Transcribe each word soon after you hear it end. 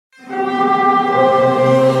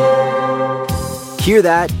Hear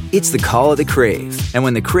that? It's the call of the Crave. And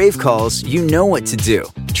when the Crave calls, you know what to do.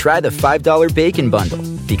 Try the $5 Bacon Bundle,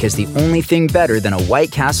 because the only thing better than a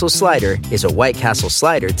White Castle slider is a White Castle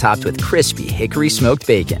slider topped with crispy hickory smoked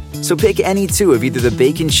bacon. So pick any two of either the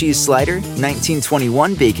Bacon Cheese Slider,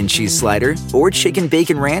 1921 Bacon Cheese Slider, or Chicken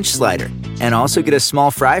Bacon Ranch Slider. And also get a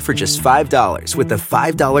small fry for just $5 with the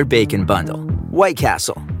 $5 Bacon Bundle. White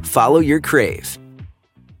Castle. Follow your crave.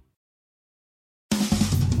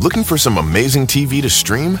 Looking for some amazing TV to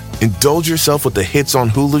stream? Indulge yourself with the hits on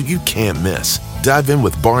Hulu you can't miss. Dive in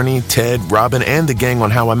with Barney, Ted, Robin, and the gang on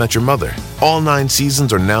How I Met Your Mother. All 9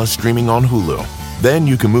 seasons are now streaming on Hulu. Then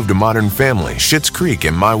you can move to Modern Family, Schitt's Creek,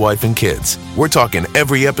 and My Wife and Kids. We're talking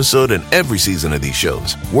every episode and every season of these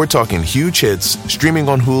shows. We're talking huge hits, streaming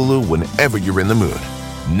on Hulu whenever you're in the mood.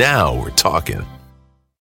 Now we're talking.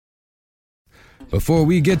 Before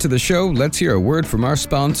we get to the show, let's hear a word from our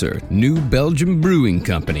sponsor, New Belgium Brewing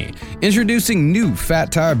Company. Introducing New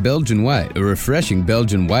Fat Tire Belgian White, a refreshing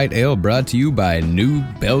Belgian white ale brought to you by New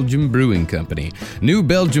Belgium Brewing Company. New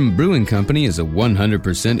Belgium Brewing Company is a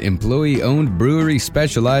 100% employee-owned brewery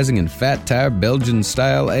specializing in Fat Tire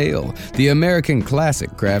Belgian-style ale, the American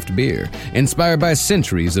classic craft beer. Inspired by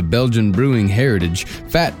centuries of Belgian brewing heritage,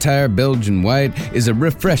 Fat Tire Belgian White is a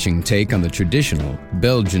refreshing take on the traditional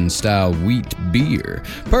Belgian-style wheat beer.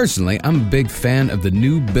 Personally, I'm a big fan of the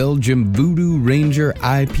New Belgium Voodoo Ranger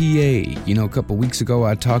IPA. You know, a couple weeks ago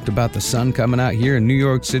I talked about the sun coming out here in New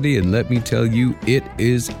York City, and let me tell you, it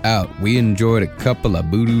is out. We enjoyed a couple of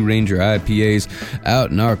Voodoo Ranger IPAs out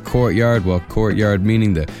in our courtyard, well, courtyard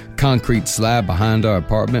meaning the concrete slab behind our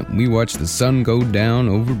apartment. We watched the sun go down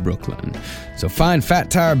over Brooklyn. So find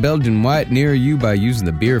Fat Tire Belgian White near you by using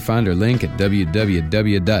the Beer Finder link at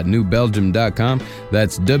www.newbelgium.com.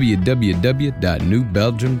 That's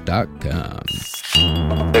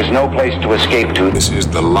www.newbelgium.com. There's no place to escape to. This is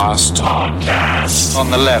the last podcast.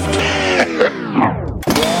 On the left.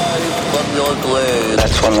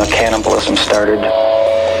 That's when the cannibalism started.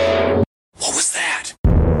 What was that?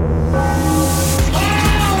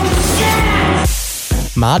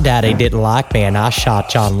 My daddy didn't like me, and I shot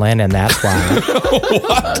John Lennon, that's why.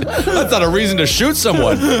 What? That's not a reason to shoot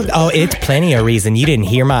someone. Oh, it's plenty of reason. You didn't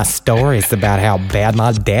hear my stories about how bad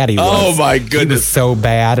my daddy was. Oh, my goodness. He was so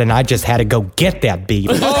bad, and I just had to go get that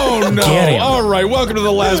beaver. Oh, no. Get him. All right, welcome to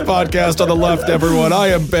the last podcast on the left, everyone. I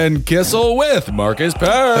am Ben Kissel with Marcus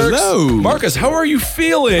Parks. Hello. Marcus, how are you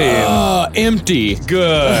feeling? Empty.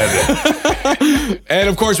 Good. And,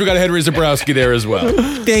 of course, we got Henry Zabrowski there as well.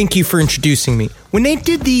 Thank you for introducing me. When they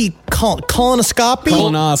did the colonoscopy?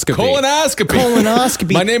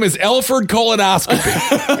 Colonoscopy. My name is Elford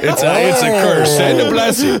Colonoscopy. It's a curse and a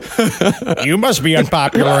blessing. You must be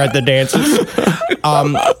unpopular at the dances.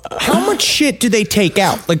 How much shit do they take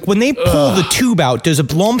out? Like, when they pull the tube out, does a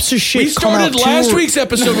lumps of shit come out too? We started last week's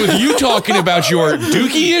episode with you talking about your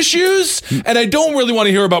dookie issues, and I don't really want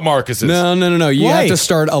to hear about Marcus's. No. You Why? have to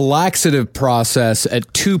start a laxative process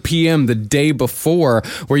at 2 p.m. the day before,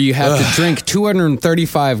 where you have to drink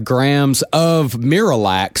 235 grams of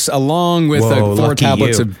Miralax along with 4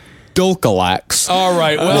 tablets of Dulcolax. All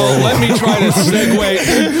right, well, let me try to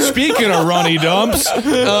segue. Speaking of runny dumps,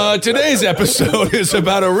 today's episode is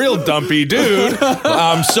about a real dumpy dude.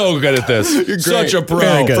 I'm so good at this. You're great. Such a pro.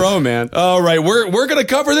 Very good. Pro, man. All right, we're going to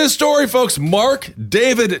cover this story, folks. Mark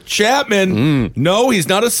David Chapman. No, he's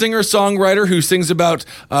not a singer-songwriter who sings about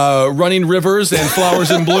running rivers and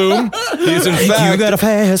flowers in bloom. He's, in fact... You got a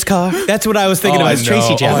fast car. That's what I was thinking about.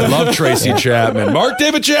 Tracy Chapman. I love Tracy Chapman. Mark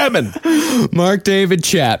David Chapman. Mark David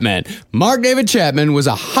Chapman. Mark David Chapman was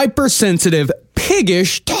a hypersensitive,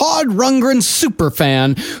 piggish Todd Rundgren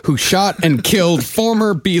superfan who shot and killed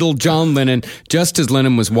former Beatle John Lennon just as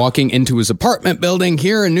Lennon was walking into his apartment building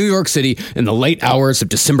here in New York City in the late hours of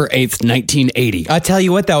December 8th, 1980. I tell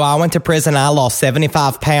you what, though, I went to prison, I lost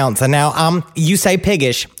 75 pounds, and now you say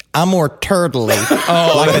piggish. I'm more turtly.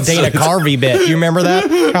 Like the Dana Carvey bit. You remember that?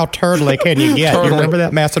 How turtly can you get? You remember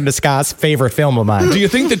that? Master of Disguise, favorite film of mine. Do you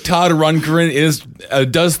think that Todd Rundgren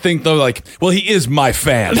does think, though, like, well, he is my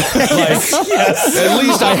fan. Yes. At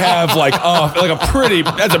least I have,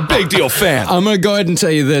 that's a big deal fan. I'm going to go ahead and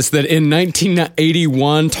tell you this, that in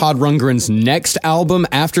 1981, Todd Rundgren's next album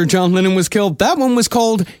after John Lennon was killed, that one was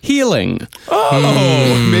called Healing.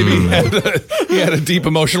 Oh, maybe he had a deep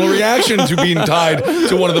emotional reaction to being tied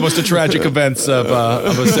to one of the the most tragic events of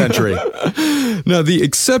a century. Now, the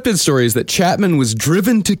accepted story is that Chapman was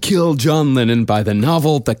driven to kill John Lennon by the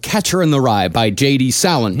novel The Catcher in the Rye by J.D.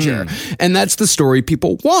 Salinger. And that's the story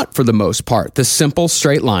people want for the most part, the simple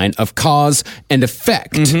straight line of cause and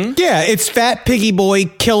effect. Yeah, it's Fat Piggy Boy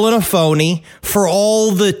killing a phony for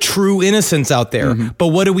all the true innocents out there. But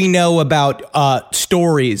what do we know about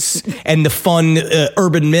stories and the fun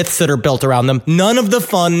urban myths that are built around them? None of the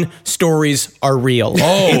fun stories are real.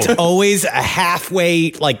 It's always a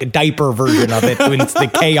halfway, like, diaper version of it when it's the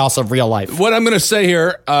chaos of real life. What I'm going to say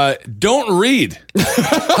here, don't read.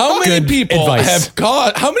 How many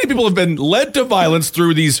people have been led to violence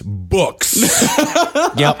through these books?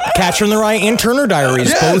 Yep, Catcher in the Rye and Turner Diaries,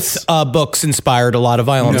 Yes. both books inspired a lot of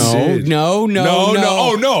violence. No. Oh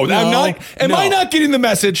no! Am I not getting the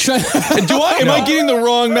message? Am I getting the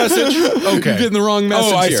wrong message? Okay, You're getting the wrong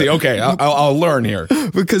message. Oh, I here. see. Okay, I'll learn here.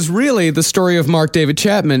 Because really, the story of Mark David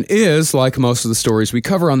Chapman is, like most of the stories we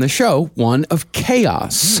cover on the show, one of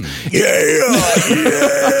chaos.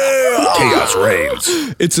 Chaos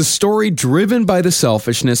reigns. It's a story driven by the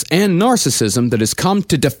selfishness and narcissism that has come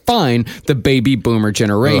to define the baby boomer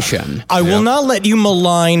generation. I will not let you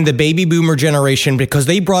malign the baby boomer generation because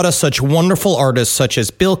they brought us such wonderful artists such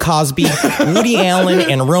as Bill Cosby, Woody Allen,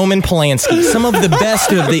 and Roman Polanski. Some of the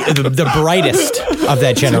best of the brightest of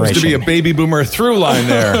that generation. Seems to be a baby boomer through line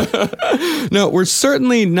there. No, we're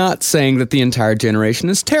certainly not saying that the entire generation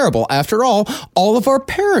is terrible. After all of our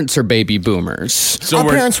parents are baby boomers. So Our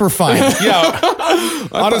parents were fine. Yeah.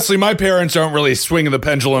 Honestly, my parents aren't really swinging the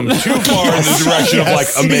pendulum too far in the direction of like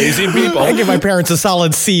amazing people. I give my parents a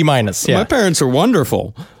solid C minus. My parents are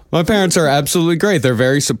wonderful. My parents are absolutely great. They're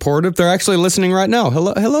very supportive. They're actually listening right now.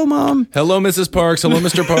 Hello, Mom. Hello, Mrs. Parks. Hello,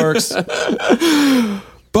 Mr. Parks.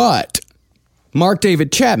 But Mark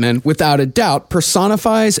David Chapman, without a doubt,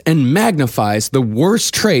 personifies and magnifies the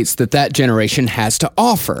worst traits that generation has to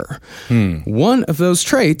offer. One of those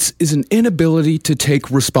traits is an inability to take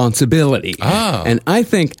responsibility. And I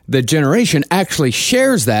think the generation actually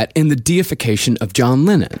shares that in the deification of John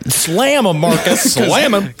Lennon. Slam him, Marcus.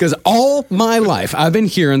 Slam him. Because all my life, I've been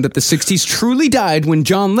hearing that the 60s truly died when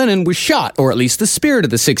John Lennon was shot, or at least the spirit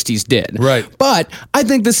of the 60s did. Right. But I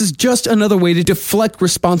think this is just another way to deflect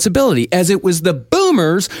responsibility, as it was the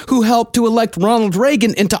boomers who helped to elect Ronald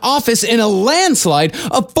Reagan into office in a landslide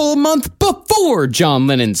a full month before John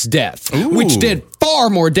Lennon's death, which did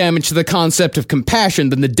far more damage to the concept of compassion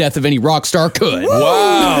than the death of any rock star could.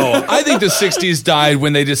 Wow. I think the 60s died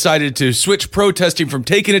when they decided to switch protesting from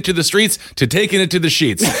taking it to the streets to taking it to the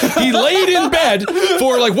sheets. He laid in bed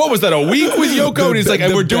for what was that, a week with Yoko? And he's like,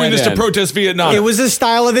 and we're doing this to protest Vietnam. It was the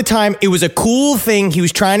style of the time. It was a cool thing. He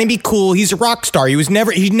was trying to be cool. He's a rock star.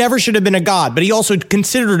 He never should have been a god, but he also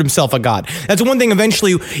considered himself a god. That's one thing.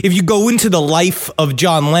 Eventually, if you go into the life of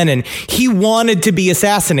John Lennon, he wanted to be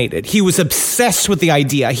assassinated. He was obsessed with the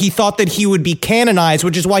idea. He thought that he would be canonized,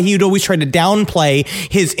 which is why he would always try to downplay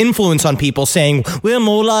his influence on people, saying, we're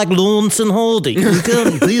more like Lawrence and Hardy.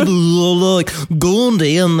 People are like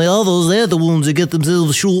Gandhi, and the others, they're the ones that get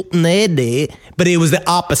themselves shot in their day. But it was the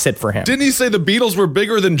opposite for him. Didn't he say the Beatles were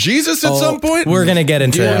bigger than Jesus at some point? We're going to get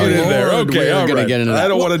into that. Get in there. Okay, we're gonna get into that. I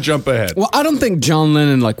don't want to jump ahead. Well, I don't think John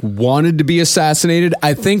Lennon wanted to be assassinated.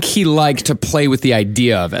 I think he liked to play with the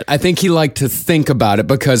idea of it. I think he liked to think about it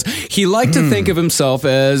because he liked to think of himself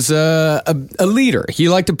as a leader. He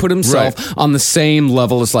liked to put himself on the same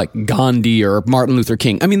level as Gandhi or Martin Luther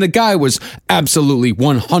King. I mean, the guy was absolutely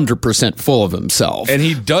 100% full of himself. And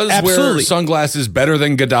he does wear sunglasses better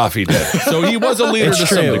than Gaddafi did. So he was a leader to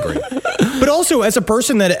some degree. But also, as a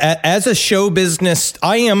person that, as a show business,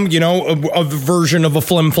 I am, a version of a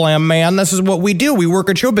flim-flam man. This is what we do. We work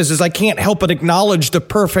in show business. I can't help but acknowledge the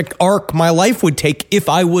perfect arc my life would take if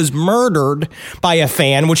I was murdered by a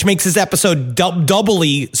fan, which makes this episode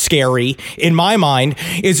doubly scary in my mind.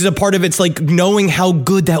 Is a part of it's knowing how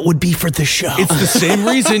good that would be for the show. It's the same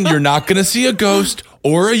reason you're not going to see a ghost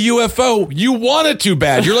or a UFO. You want it too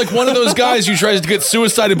bad. You're like one of those guys who tries to get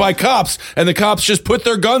suicided by cops, and the cops just put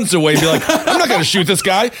their guns away and be like, I'm not going to shoot this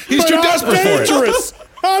guy. He's too desperate for it.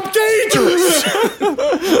 I'm dangerous.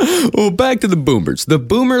 Well, back to the boomers. The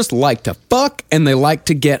boomers like to fuck and they like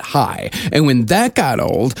to get high. And when that got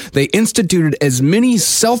old, they instituted as many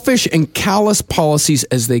selfish and callous policies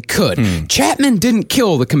as they could. Chapman didn't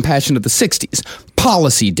kill the compassion of the 60s.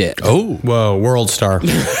 Policy did. Oh. Whoa, world star.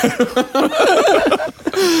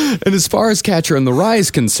 And as far as Catcher in the Rye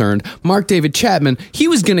is concerned, Mark David Chapman, he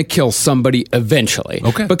was going to kill somebody eventually.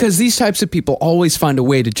 Okay. Because these types of people always find a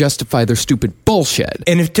way to justify their stupid bullshit.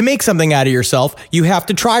 And if to make something out of yourself, you have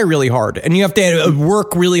to try really hard, and you have to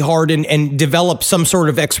work really hard and develop some sort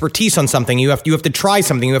of expertise on something. You have to try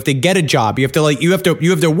something. You have to get a job. You have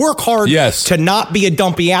to work hard. Yes. To not be a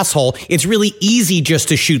dumpy asshole. It's really easy just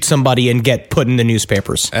to shoot somebody and get put in the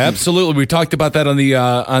newspapers. Absolutely. We talked about that on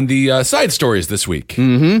the side stories this week.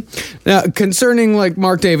 Now, concerning like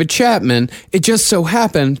Mark David Chapman, it just so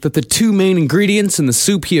happened that the two main ingredients in the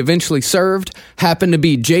soup he eventually served happened to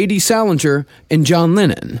be J.D. Salinger and John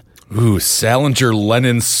Lennon. Ooh, Salinger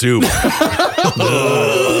Lennon soup.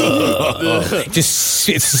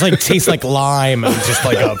 It's like tastes like lime, and just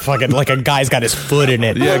like a fucking like a guy's got his foot in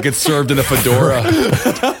it. Yeah, it gets served in a fedora.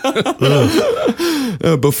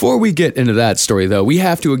 Before we get into that story, though, we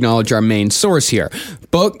have to acknowledge our main source here.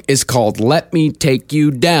 Book is called Let Me Take You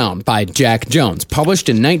Down by Jack Jones, published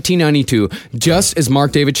in 1992, just as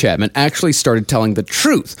Mark David Chapman actually started telling the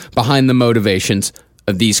truth behind the motivations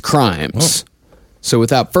of these crimes. So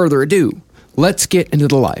without further ado, let's get into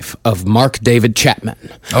the life of Mark David Chapman.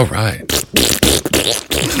 All right.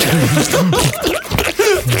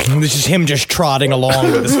 This is him just trotting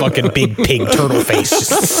along with his fucking big pig turtle face,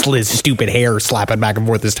 just his stupid hair slapping back and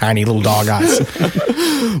forth his tiny little dog eyes.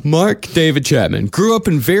 Mark David Chapman grew up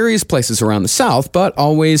in various places around the South, but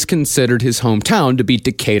always considered his hometown to be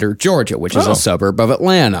Decatur, Georgia, which is a suburb of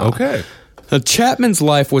Atlanta. Okay. Now, Chapman's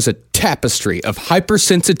life was a tapestry of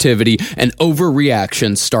hypersensitivity and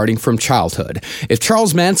overreaction starting from childhood. If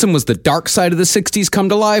Charles Manson was the dark side of the 60s come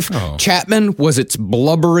to life, Chapman was its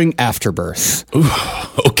blubbering afterbirth. Ooh,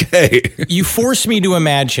 okay. You force me to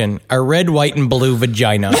imagine a red, white, and blue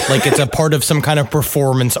vagina like it's a part of some kind of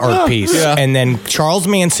performance art piece. Yeah. And then Charles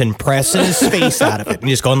Manson pressing his face out of it and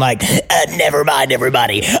just going like, never mind,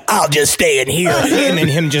 everybody. I'll just stay in here. And then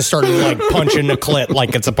him just starting like punching the clit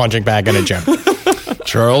like it's a punching bag in a gym.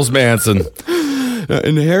 Charles Manson.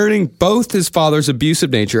 Inheriting both his father's abusive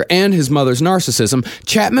nature and his mother's narcissism,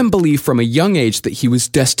 Chapman believed from a young age that he was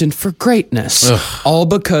destined for greatness. All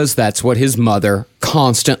because that's what his mother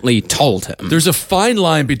constantly told him. There's a fine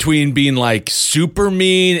line between being like super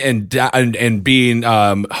mean and being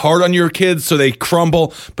hard on your kids so they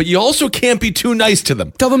crumble, but you also can't be too nice to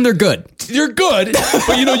them. Tell them they're good. You're good,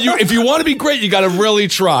 but if you want to be great, you got to really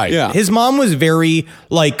try. Yeah. His mom was very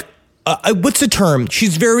like, what's the term?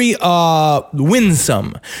 She's very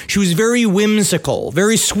winsome. She was very whimsical,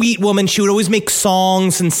 very sweet woman. She would always make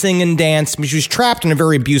songs and sing and dance. I mean, she was trapped in a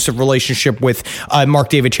very abusive relationship with Mark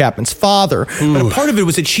David Chapman's father. But a part of it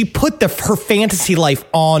was that she put her fantasy life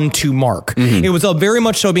onto Mark. It was very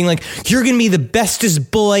much so being like, you're going to be the bestest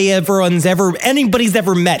boy anybody's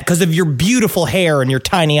ever met because of your beautiful hair and your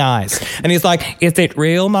tiny eyes. And he's like, is it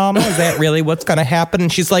real, Mama? Is that really what's going to happen?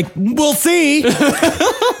 And she's like, we'll see.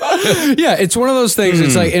 Yeah, it's one of those things.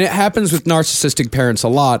 It's like, and it happens with narcissistic parents a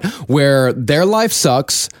lot, where their life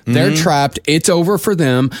sucks, they're trapped, it's over for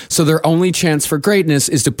them, so their only chance for greatness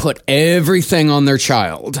is to put everything on their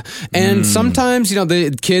child. And sometimes,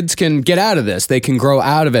 the kids can get out of this, they can grow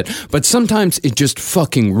out of it, but sometimes it just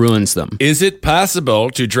fucking ruins them. Is it possible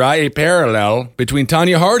to draw a parallel between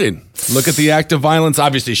Tonya Harding? Look at the act of violence.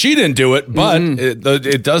 Obviously, she didn't do it, but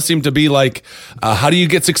it does seem to be like, how do you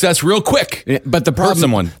get success real quick? Yeah, but the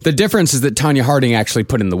problem, the difference is that Tonya Harding actually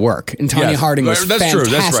put in the work, and Tonya Harding was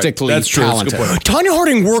fantastically talented. Tonya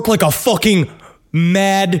Harding worked like a fucking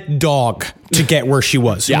mad dog to get where she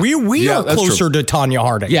was. Yeah. We are closer to Tonya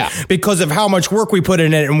Harding. Yeah. Because of how much work we put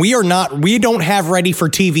in it, and we don't have ready for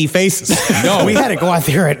TV faces. No. We had to go out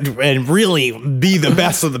there and really be the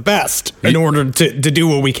best of the best in order to do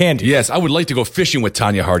what we can do. Yes, I would like to go fishing with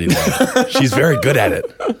Tonya Harding. She's very good at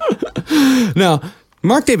it. Now,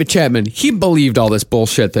 Mark David Chapman, he believed all this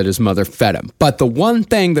bullshit that his mother fed him. But the one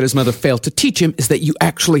thing that his mother failed to teach him is that you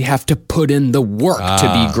actually have to put in the work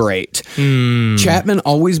to be great. Chapman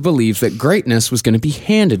always believed that greatness was going to be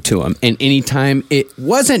handed to him. And anytime it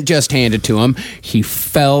wasn't just handed to him, he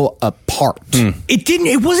fell apart.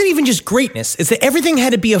 It wasn't even just greatness. It's that everything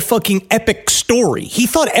had to be a fucking epic story. He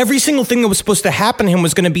thought every single thing that was supposed to happen to him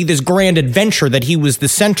was going to be this grand adventure that he was the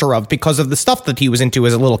center of because of the stuff that he was into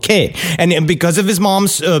as a little kid. And because of his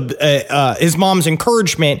mom's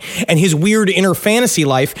encouragement and his weird inner fantasy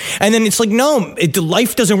life. And then it's like, no,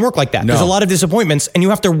 life doesn't work like that. No. There's a lot of disappointments and you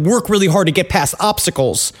have to work really hard to get past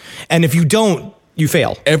obstacles. And if you don't, you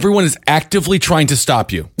fail. Everyone is actively trying to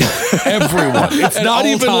stop you. Everyone. It's not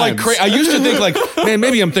even like crazy. I used to think like, man,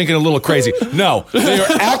 maybe I'm thinking a little crazy. No, they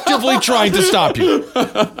are actively trying to stop you.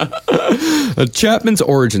 Chapman's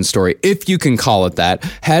origin story, if you can call it that,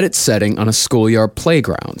 had its setting on a schoolyard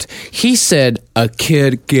playground. He said a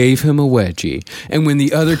kid gave him a wedgie, and when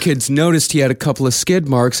the other kids noticed he had a couple of skid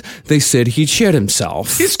marks, they said he'd shit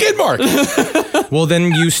himself. He's skid marked. Well,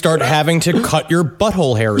 then you start having to cut your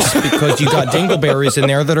butthole hairs because you got dingleberries in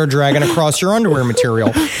there that are dragging across your underwear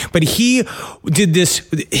material. But he did this.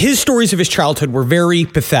 His stories of his childhood were very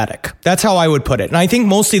pathetic. That's how I would put it. And I think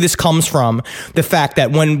mostly this comes from the fact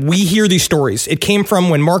that when we hear these stories, it came from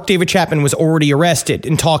when Mark David Chapman was already arrested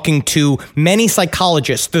and talking to many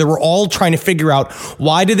psychologists that were all trying to figure out,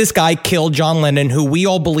 why did this guy kill John Lennon, who we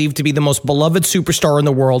all believe to be the most beloved superstar in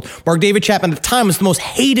the world? Mark David Chapman at the time was the most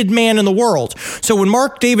hated man in the world. So when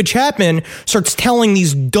Mark David Chapman starts telling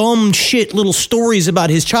these dumb shit little stories about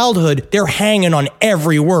his childhood, they're hanging on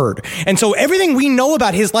every word. And so everything we know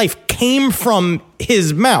about his life came from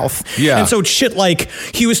his mouth. Yeah. And so it's shit like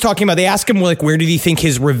he was talking about, they asked him like, where did he think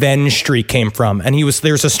his revenge streak came from? And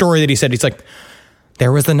there's a story that he said, he's like,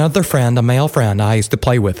 there was another friend, a male friend I used to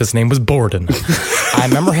play with. His name was Borden. I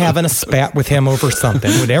remember having a spat with him over something.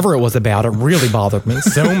 Whatever it was about, it really bothered me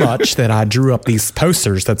so much that I drew up these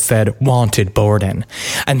posters that said, wanted Borden,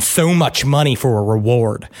 and so much money for a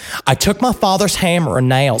reward. I took my father's hammer and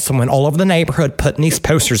nails and went all over the neighborhood putting these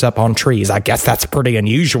posters up on trees. I guess that's pretty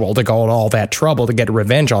unusual to go to all that trouble to get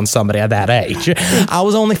revenge on somebody at that age. I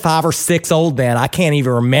was only 5 or 6 old then. I can't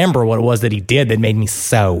even remember what it was that he did that made me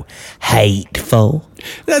so hateful.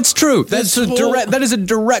 That's true. That is a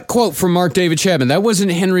direct quote from Mark David Chapman. That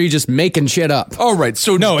wasn't Henry just making shit up. All right,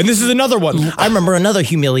 so no, and this is another one. I remember another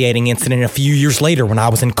humiliating incident a few years later when I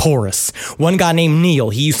was in chorus. One guy named Neil,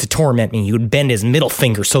 he used to torment me. He would bend his middle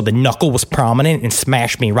finger so the knuckle was prominent and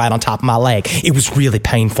smash me right on top of my leg. It was really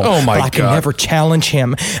painful. Oh my God. But I could never challenge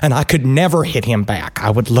him, and I could never hit him back. I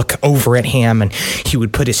would look over at him, and he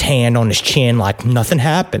would put his hand on his chin like nothing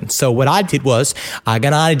happened. So what I did was, I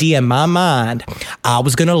got an idea in my mind. I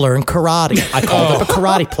was going to learn karate. I called up a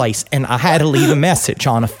karate place, and I had to leave a message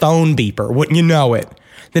on a phone beeper. Wouldn't you know it?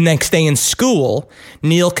 The next day in school,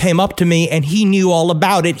 Neil came up to me, and he knew all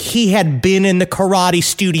about it. He had been in the karate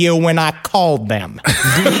studio when I called them.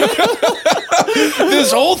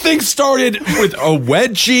 This whole thing started with a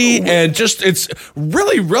wedgie and just, it's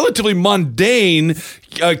really relatively mundane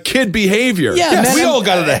kid behavior. Yeah, man, we all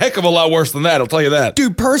got it a heck of a lot worse than that, I'll tell you that.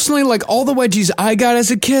 Dude, personally, like all the wedgies I got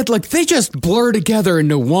as a kid, like they just blur together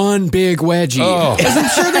into one big wedgie. Oh. As I'm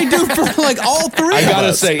sure they do for like all three I of gotta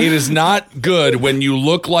us. say, it is not good when you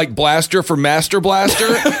look like Blaster from Master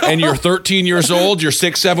Blaster and you're 13 years old, you're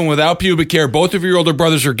 6'7" without pubic hair, both of your older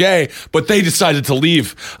brothers are gay, but they decided to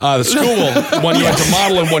leave the school. One went to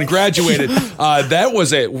model and one graduated. That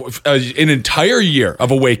was an entire year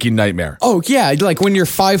of a waking nightmare. Oh, yeah, like when you're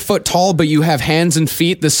 5 foot tall, but you have hands and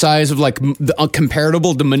feet the size of like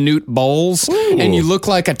comparable to minute bowls, and you look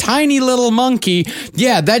like a tiny little monkey.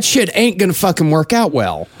 Yeah, that shit ain't gonna fucking work out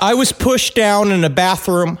well. I was pushed down in a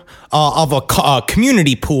bathroom of a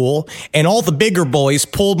community pool, and all the bigger boys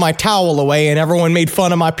pulled my towel away, and everyone made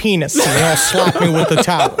fun of my penis, and they all slapped me with the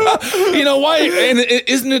towel. You know why? And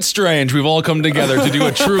isn't it strange? We've all come together to do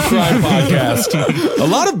a true crime podcast. A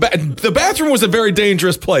lot of the bathroom was a very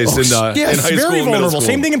dangerous place in high school, very and middle vulnerable. school.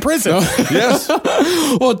 Same thing in prison. Yes.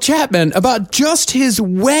 Well, Chapman, about just his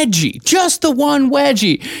wedgie, just the one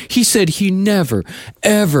wedgie, he said he never,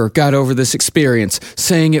 ever got over this experience,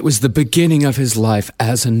 saying it was the beginning of his life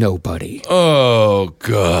as a nobody. Oh,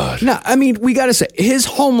 God. Now, I mean, we got to say, his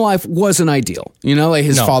home life wasn't ideal. You know, like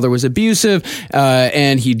his father was abusive,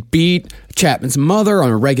 and he'd beat Chapman's mother on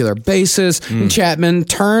a regular basis, and Chapman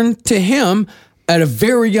turned to him at a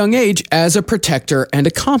very young age as a protector and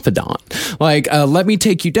a confidant. Like, Let Me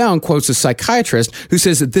Take You Down quotes a psychiatrist who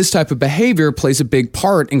says that this type of behavior plays a big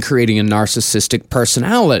part in creating a narcissistic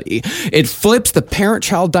personality. It flips the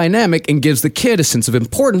parent-child dynamic and gives the kid a sense of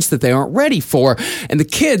importance that they aren't ready for, and the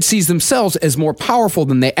kid sees themselves as more powerful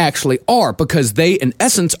than they actually are because they, in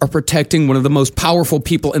essence, are protecting one of the most powerful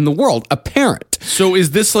people in the world, a parent. So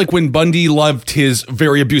is this like when Bundy loved his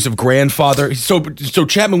very abusive grandfather? So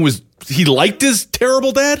Chapman was he liked his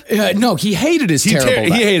terrible dad? No, he hated his terrible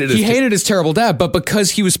dad. He hated his terrible dad, but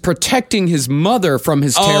because he was protecting his mother from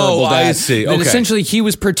his terrible dad, I see. then Okay. essentially he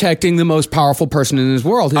was protecting the most powerful person in his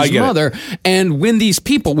world, his mother. And when these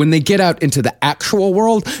people, when they get out into the actual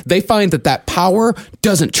world, they find that power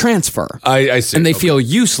doesn't transfer. I see. And they feel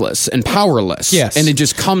useless and powerless. Yes. And it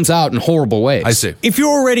just comes out in horrible ways. I see. If you're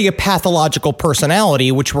already a pathological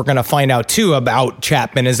personality, which we're going to find out too about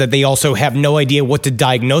Chapman, is that they also have no idea what to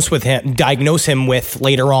diagnose him with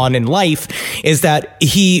later on in life, is that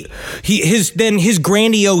his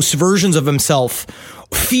grandiose versions of himself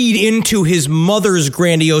feed into his mother's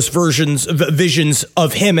grandiose visions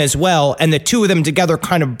of him as well, and the two of them together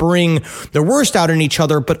kind of bring the worst out in each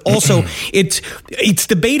other. But also, it's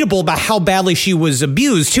debatable about how badly she was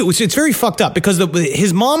abused too. It's very fucked up because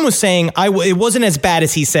his mom was saying it wasn't as bad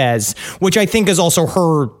as he says, which I think is also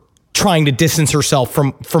her trying to distance herself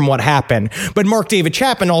from what happened. But Mark David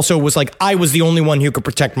Chapman also was like, I was the only one who could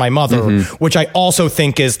protect my mother, which I also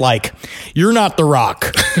think is like, you're not The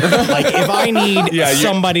Rock. Like, if I need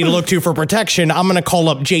somebody to look to for protection, I'm going to call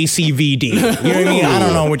up JCVD. You know what I mean? I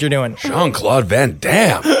don't know what you're doing. Jean-Claude Van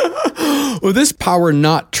Damme. Well, this power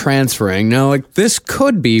not transferring, now, like, this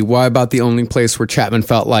could be why about the only place where Chapman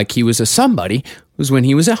felt like he was a somebody was when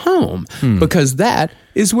he was at home, because that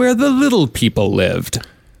is where the little people lived.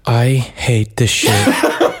 I hate this shit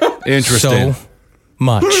Interesting. so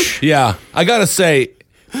much. Yeah, I gotta say,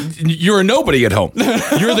 you're a nobody at home.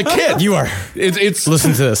 You're the kid. You are. It's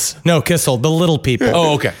Listen to this. No, Kissel, the little people.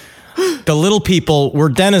 Oh, okay. The little people were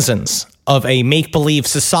denizens of a make-believe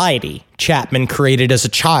society Chapman created as a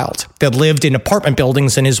child that lived in apartment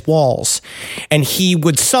buildings in his walls. And he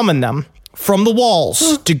would summon them from the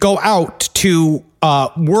walls to go out to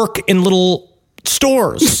work in little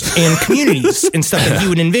stores and communities and stuff that he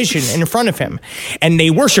would envision in front of him. And they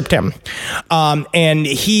worshipped him. And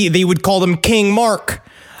they would call him King Mark.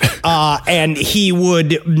 And he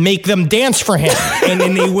would make them dance for him. And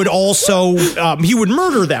then they would also, he would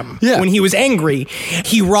murder them when he was angry.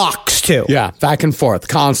 He rocks too. Yeah, back and forth,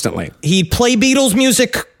 constantly. He'd play Beatles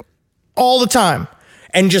music all the time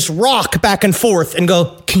and just rock back and forth and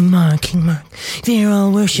go, King Mark, King Mark. They're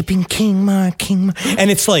all worshiping King Mark, King Mark. And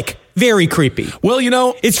it's like, very creepy. Well,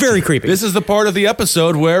 it's very creepy. This is the part of the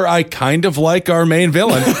episode where I kind of like our main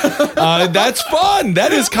villain. That's fun.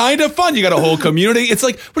 That is kind of fun. You got a whole community. It's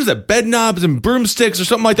like, what is that, bed knobs and broomsticks or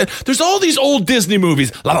something like that. There's all these old Disney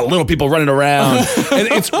movies. A lot of little people running around. And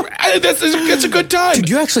it's a good time. Dude,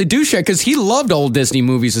 you actually do share, because he loved old Disney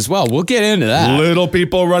movies as well. We'll get into that. Little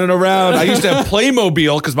people running around. I used to have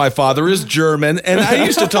Playmobil because my father is German, and I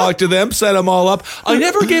used to talk to them, set them all up. I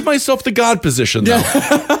never gave myself the God position, though.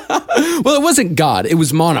 Well, it wasn't God. It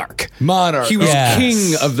was monarch. Monarch. He was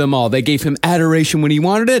king of them all. They gave him adoration when he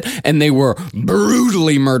wanted it, and they were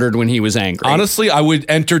brutally murdered when he was angry. Honestly, I would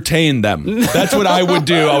entertain them. That's what I would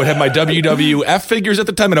do. I would have my WWF figures at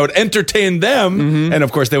the time, and I would entertain them. And,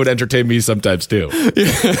 of course, they would entertain me sometimes, too.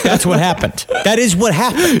 That's what happened. That is what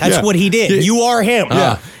happened. That's what he did. You are him.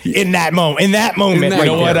 In that moment. You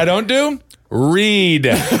know what I don't do? Read.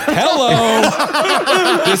 Hello.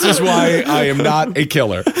 This is why I am not a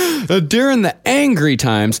killer. During the angry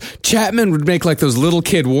times, Chapman would make like those little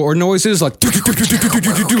kid war noises, like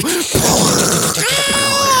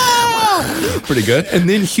Pretty good. and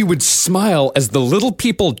then he would smile as the little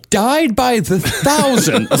people died by the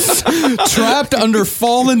thousands, trapped under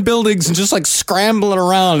fallen buildings and just like scrambling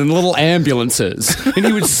around in little ambulances. And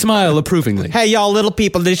he would smile approvingly. Hey, y'all little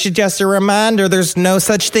people, this is just a reminder there's no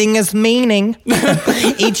such thing as meaning.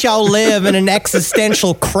 Each y'all live in an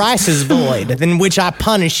existential crisis void in which I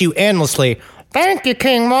punish you endlessly. Thank you,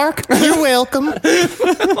 King Mark. You're welcome. God,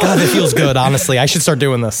 it feels good, honestly. I should start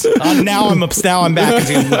doing this. Now I'm back.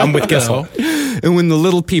 I'm with Kissel. And when the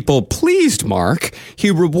little people pleased Mark, he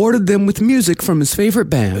rewarded them with music from his favorite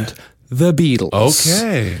band, the Beatles.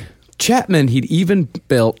 Okay. Chapman, he'd even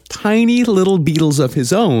built tiny little Beatles of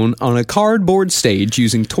his own on a cardboard stage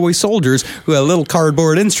using toy soldiers who had little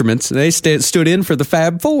cardboard instruments. They stood in for the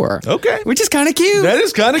Fab Four. Okay. Which is kind of cute. That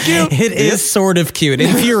is kind of cute. It is sort of cute.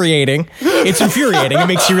 Infuriating. It's infuriating. It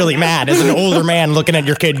makes you really mad as an older man looking at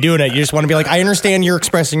your kid doing it. You just want to be like, I understand you're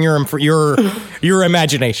expressing your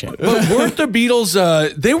imagination. But weren't the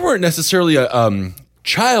Beatles, they weren't necessarily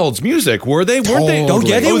child's music, were they? Weren't they? Oh,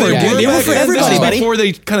 yeah, they were. They were for everybody, buddy. Before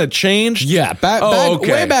they kind of changed? Yeah,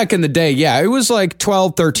 way back in the day, it was like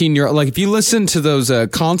 12, 13-year-old. Like if you listen to those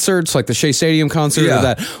concerts, like the Shea Stadium concert, or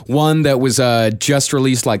that one that was just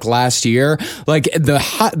released like last year, like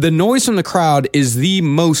the noise from the crowd is the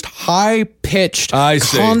most high-pitched,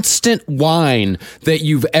 constant whine that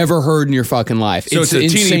you've ever heard in your fucking life. So it's a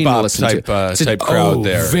teeny bop type crowd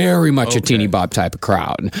there. Very much a teeny bop type of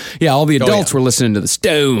crowd. Yeah, all the adults were listening to the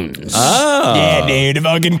Stones. Oh. Yeah, dude.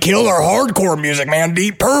 Fucking killer hardcore music, man.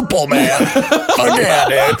 Deep Purple, man. Fuck yeah,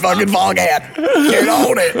 dude. Fucking Foghat. Get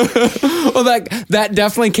on it. Well, that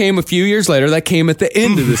definitely came a few years later. That came at the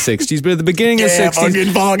end of the 60s, but at the beginning of the 60s.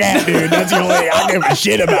 Fucking Foghat, dude. That's the only I give a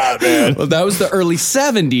shit about, man. Well, that was the early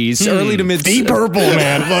 70s, early to mid. Deep Purple,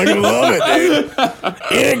 man. Fucking love it, dude.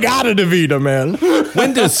 You ain't got a DeVita, man.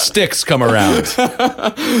 When does Styx come around?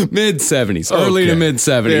 Mid 70s, early to mid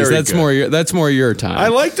 70s. That's more your time. I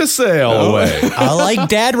like to sail away. I like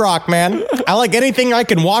dad rock, man. I like anything I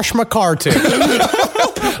can wash my car to.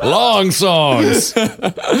 Long songs.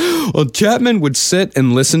 Well, Chapman would sit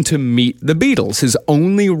and listen to Meet the Beatles, his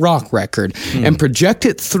only rock record, and project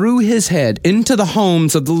it through his head into the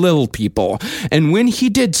homes of the little people. And when he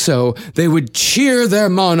did so, they would cheer their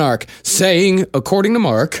monarch, saying, according to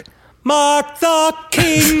Mark, Mark the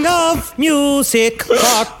king of music,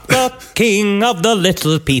 Mark the king of the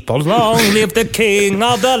little people. Long live the king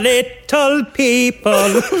of the little people.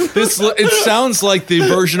 It sounds like the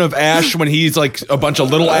version of Ash when he's like a bunch of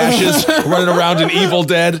little ashes running around in Evil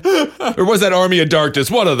Dead. Or was that Army of Darkness?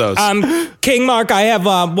 One of those. King Mark, I have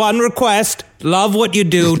one request. Love what you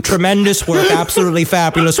do. Tremendous work. Absolutely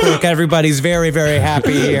fabulous work. Everybody's very, very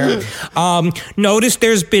happy here. Notice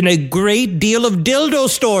there's been a great deal of dildo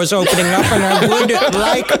stores opening up, and I would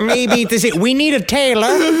like maybe to see. We need a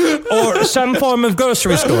tailor or some form of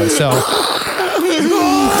grocery store. So.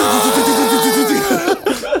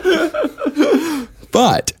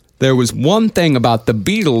 But there was one thing about the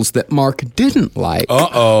Beatles that Mark didn't like.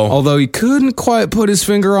 Although he couldn't quite put his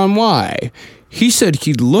finger on why. He said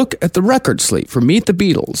he'd look at the record slate for Meet the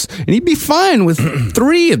Beatles, and he'd be fine with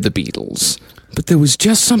 3 of the Beatles. But there was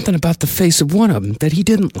just something about the face of one of them that he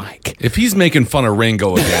didn't like. If he's making fun of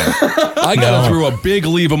Ringo again, I gotta throw a big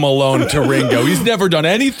leave him alone to Ringo. He's never done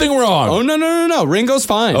anything wrong. Oh, no. Ringo's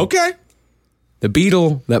fine. Okay. The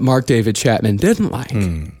Beatle that Mark David Chapman didn't like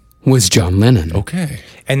was John Lennon. Okay.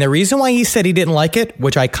 And the reason why he said he didn't like it,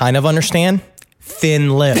 which I kind of understand, thin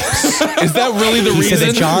lips. Is that really the reason? He said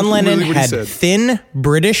that John Lennon had thin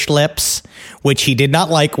British lips, which he did not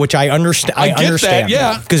like, which I understand. I understand. That,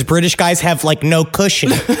 yeah. Because British guys have like no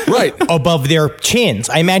cushion right above their chins.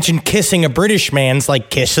 I imagine kissing a British man's like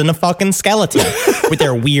kissing a fucking skeleton with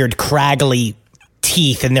their weird, craggly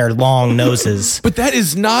teeth and their long noses. But that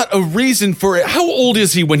is not a reason for it. How old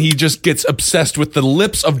is he when he just gets obsessed with the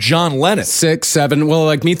lips of John Lennon? 6, 7. Well,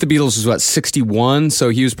 like Meet the Beatles was what, 61? So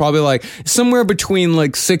he was probably like somewhere between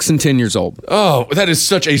like 6 and 10 years old. Oh, that is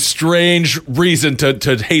such a strange reason to hate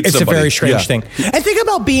somebody. It's a very strange thing. And think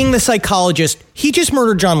about being the psychologist. He just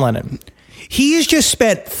murdered John Lennon. He has just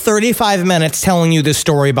spent 35 minutes telling you this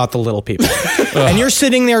story about the little people. And you're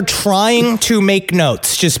sitting there trying to make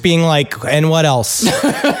notes, just being like, and what else?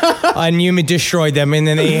 And you destroyed them, and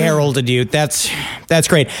then they heralded you. That's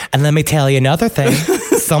great. And let me tell you another thing.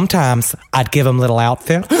 Sometimes I'd give them little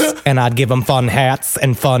outfits, and I'd give them fun hats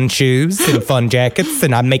and fun shoes and fun jackets,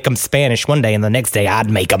 and I'd make them Spanish one day, and the next day I'd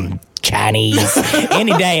make them Chinese.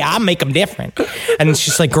 Any day, I make them different. And it's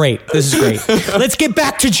just like, great. This is great. Let's get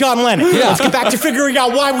back to John Lennon. Yeah. Let's get back to figuring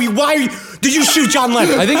out why did you shoot John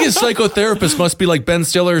Lennon? I think his psychotherapist must be like Ben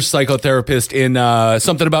Stiller's psychotherapist in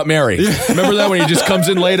Something About Mary. Remember that when he just comes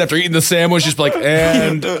in late after eating the sandwich, just like,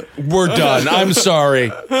 and we're done. I'm sorry.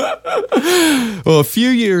 Well, a few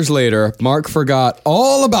years later, Mark forgot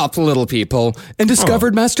all about the little people and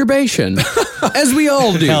discovered masturbation. As we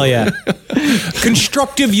all do. Hell yeah.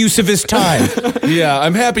 Constructive use of his time. Yeah,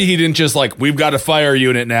 I'm happy he didn't just like, we've got a fire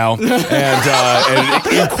unit now and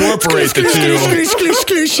incorporate the two.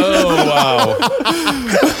 Oh, wow.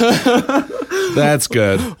 That's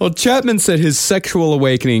good. Well, Chapman said his sexual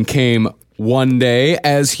awakening came one day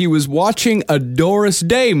as he was watching a Doris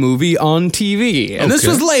Day movie on TV. And this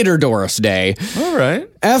was later Doris Day. All right.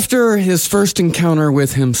 After his first encounter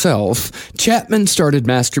with himself, Chapman started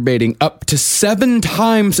masturbating up to 7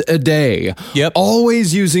 times a day. Yep.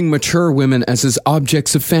 Always using mature women as his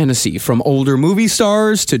objects of fantasy, from older movie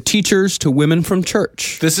stars to teachers to women from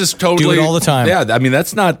church. This is totally... Do it all the time. Yeah, I mean,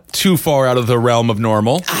 that's not too far out of the realm of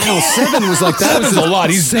normal. I know, 7 was like, that was a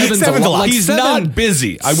lot. Seven's a lot. He's not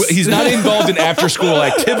busy. He's not involved in after-school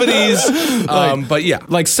activities. But yeah.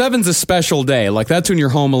 Like 7's a special day. Like that's when you're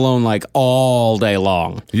home alone like all day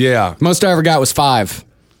long. Yeah. Most I ever got was 5.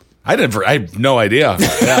 I have no idea.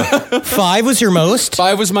 Yeah. 5 was your most?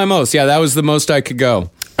 5 was my most. Yeah, that was the most I could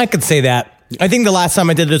go. I could say that. I think the last time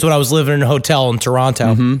I did this when I was living in a hotel in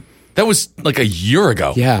Toronto. Mm-hmm. That was like a year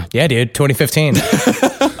ago. Yeah. Yeah, dude. 2015.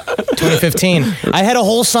 2015. I had a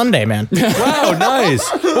whole Sunday, man. Wow, nice.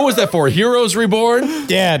 What was that for? Heroes Reborn?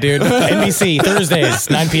 Yeah, dude. NBC, Thursdays,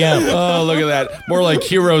 9 p.m. Oh, look at that. More like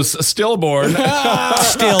Heroes Stillborn.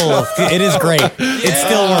 Still, it is great. It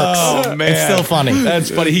still works. Oh, man. It's still funny. That's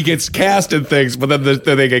funny. He gets cast in things, but then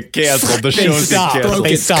they get canceled. The shows get canceled.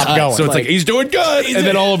 They stop going. So it's like, he's doing good. And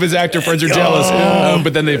then all of his actor friends are jealous.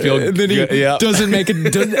 But then they feel Then he good.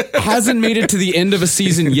 hasn't made it to the end of a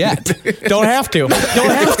season yet. Don't have to. Don't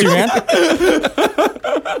have to, man.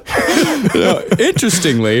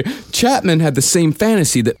 Interestingly, Chapman had the same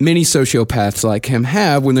fantasy that many sociopaths like him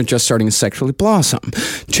have when they're just starting to sexually blossom.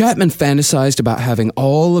 Chapman fantasized about having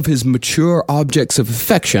all of his mature objects of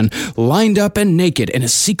affection lined up and naked in a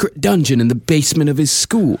secret dungeon in the basement of his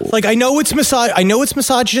school. Like, I know it's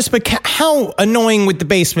misogynist, but how annoying would the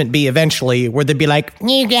basement be eventually, where they'd be like,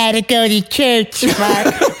 you gotta go to church,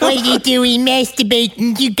 Mark. What are you doing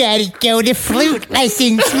masturbating? You gotta go to flute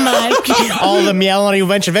lessons, Mark. all of them yelling at you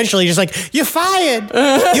eventually, just like, you're fired.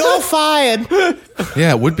 You're fired.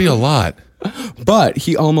 Yeah, it would be a lot. But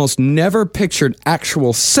he almost never pictured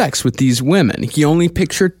actual sex with these women. He only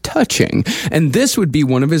pictured touching, and this would be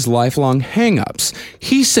one of his lifelong hang-ups.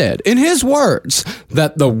 He said, in his words,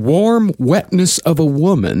 that the warm wetness of a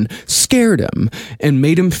woman scared him and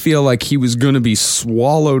made him feel like he was going to be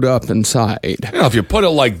swallowed up inside. You know, if you put it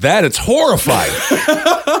like that, it's horrifying.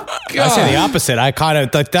 I say the opposite. I kind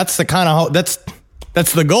of like that's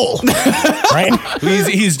the goal, right?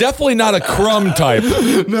 He's definitely not a Crumb type.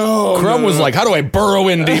 No. Crumb was like, how do I burrow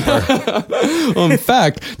in deeper? In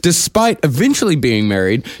fact, despite eventually being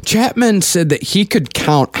married, Chapman said that he could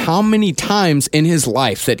count how many times in his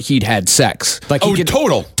life that he'd had sex. Like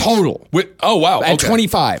total. Oh, wow. At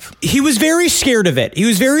 25. He was very scared of it. He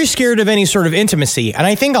was very scared of any sort of intimacy. And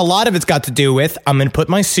I think a lot of it's got to do with, I'm going to put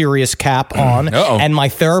my serious cap on and my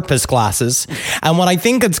therapist glasses. And what I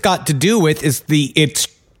think it's got to do with is it's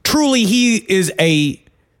truly, he is a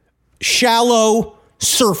shallow,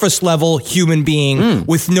 surface level human being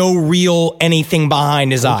with no real anything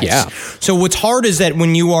behind his eyes. Yeah. So what's hard is that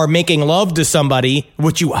when you are making love to somebody,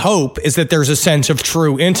 what you hope is that there's a sense of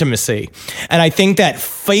true intimacy. And I think that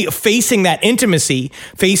facing that intimacy,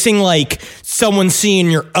 facing like someone seeing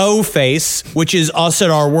your O face, which is us at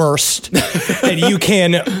our worst, that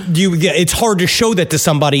it's hard to show that to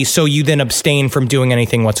somebody, so you then abstain from doing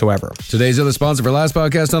anything whatsoever. Today's other sponsor for Last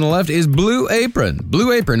Podcast on the Left is Blue Apron.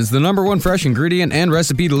 Blue Apron is the #1 fresh ingredient and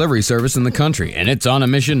recipe delivery service in the country, and it's on a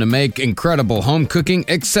mission to make incredible home cooking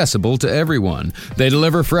accessible to everyone. They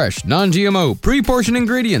deliver fresh, non-GMO, pre-portioned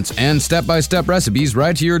ingredients and step-by-step recipes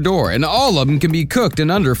right to your door, and all of them can be cooked in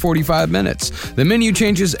under 45 minutes. The menu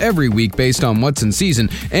changes every week based on what's in season,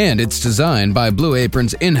 and it's designed by Blue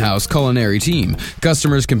Apron's in-house culinary team.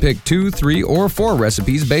 Customers can pick 2, 3, or 4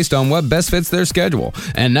 recipes based on what best fits their schedule.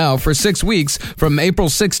 And now, for 6 weeks, from April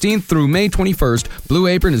 16th through May 21st, Blue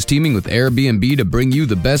Apron is teaming with Airbnb to bring you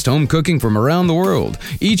the best home cooking from around the world.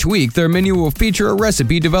 Each week, their menu will feature a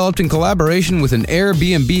recipe developed in collaboration with an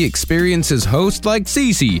Airbnb Experiences host like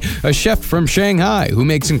Cece, a chef from Shanghai who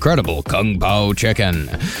makes incredible Kung Pao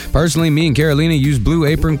chicken. Personally, me and Carolina use Blue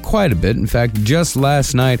Apron quite a bit. In fact, just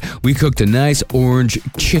last night, we cooked a nice orange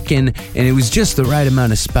chicken, and it was just the right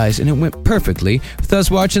amount of spice, and it went perfectly with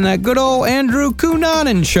us watching that good old Andrew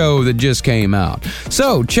Cunanan show that just came out.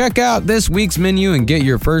 So, check out this week's menu and get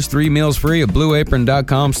your first 3 meals free at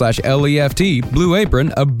blueapron.com/LEFT. Blue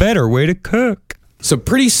Apron, a better way to cook. So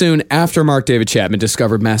pretty soon after Mark David Chapman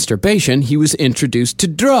discovered masturbation, he was introduced to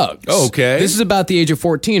drugs. Okay. This is about the age of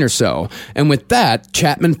 14 or so. And with that,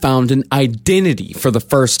 Chapman found an identity for the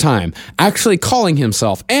first time, actually calling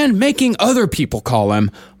himself and making other people call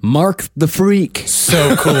him Mark the Freak.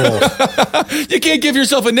 So cool. You can't give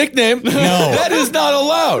yourself a nickname. No. That is not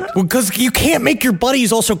allowed. Well, because you can't make your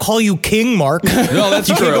buddies also call you King Mark. No, that's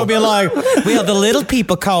you true. can't go be like, well, the little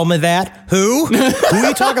people call me that. Who? Who are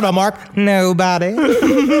you talking about, Mark? Nobody.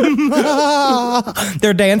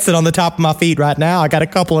 They're dancing on the top of my feet right now. I got a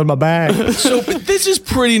couple in my bag. So but this is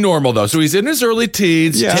pretty normal, though. So he's in his early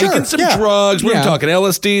teens, taking some drugs. We're talking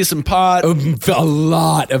LSD, some pot. A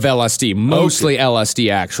lot of LSD, mostly LSD,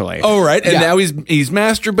 actually. Oh, right. And now he's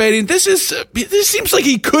masturbating. This seems like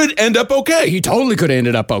he could end up okay. He totally could have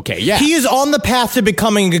ended up okay, yeah. He is on the path to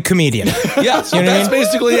becoming a comedian. Yeah, so that's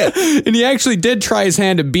basically it. And he actually did try his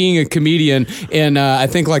hand at being a comedian in, I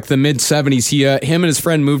think, like the mid-'70s. Him and his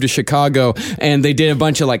friend moved to Chicago, and they did a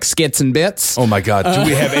bunch of, like, skits and bits. Oh, my God. Do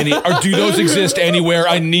we have any? Or do those exist anywhere?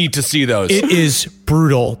 I need to see those. It is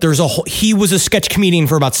brutal. He was a sketch comedian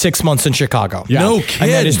for about 6 months in Chicago. Yeah. No kidding.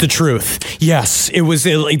 And that is the truth. Yes,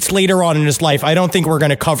 it's later on in his life. I don't think we're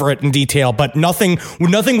going to cover it in detail, but nothing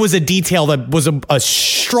was a detail that was a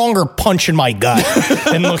stronger punch in my gut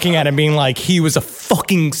than looking at him being like, he was a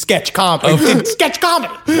fucking sketch comedy.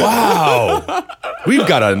 Wow. We've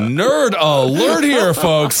got a nerd alert here,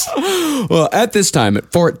 folks. Well, at this time,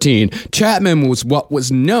 at 14, Chapman was what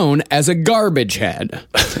was known as a garbage head.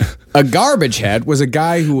 A garbage head was a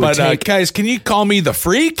guy who would take... guys, can you call me the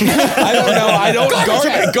freak? I don't know. I don't...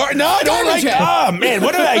 No, I don't like... Oh, man,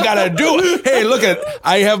 what do I got to do? Hey, look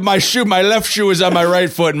I have my shoe. My left shoe is on my right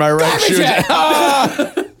foot, and my right shoe is...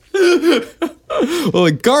 Well,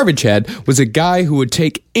 a garbage head was a guy who would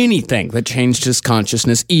take anything that changed his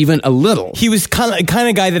consciousness even a little. He was kind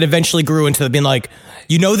of guy that eventually grew into being like,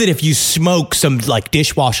 you know that if you smoke some like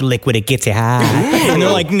dishwasher liquid, it gets you high. And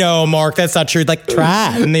they're like, no, Mark, that's not true. Like,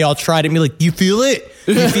 try it. And they all tried it and be like, you feel it?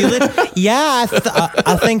 You feel it? Yeah,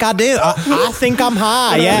 I think I do. I think I'm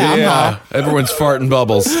high. Yeah, I'm high. Everyone's farting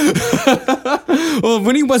bubbles. Well,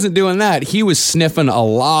 when he wasn't doing that, he was sniffing a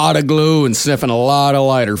lot of glue and sniffing a lot of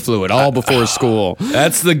lighter fluid all before school.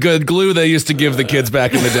 That's the good glue they used to give the kids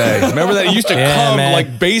back in the day. Remember that? It used to come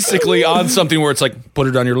like basically on something where it's like, put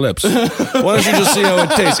it on your lips. Why don't you just see how it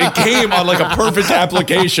tastes? It came on like a perfect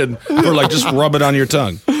application for like just rub it on your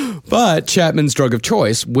tongue. But Chapman's drug of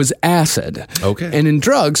choice was acid. Okay. And in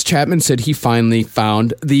drugs, Chapman said he finally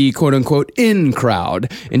found the quote-unquote in crowd.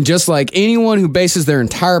 And just like anyone who bases their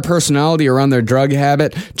entire personality around their drug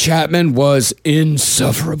habit, Chapman was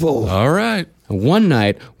insufferable. All right. One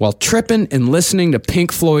night, while tripping and listening to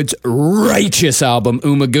Pink Floyd's righteous album,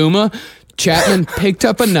 Uma Guma, Chapman picked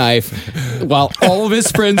up a knife while all of his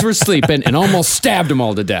friends were sleeping and almost stabbed them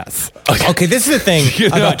all to death. Okay, this is the thing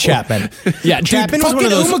about Chapman. Yeah, Chapman was one of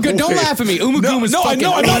those. Don't laugh at me. Uma Guma's fucking.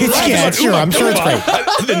 No, I'm not laughing. Yeah, sure. I'm sure it's great.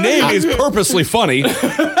 The name is purposely funny.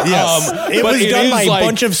 Yes, it was done by a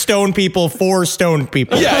bunch of stoned people for stoned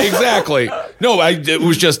people. Yeah, exactly. No, it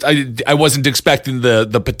was just I wasn't expecting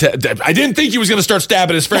the. I didn't think he was going to start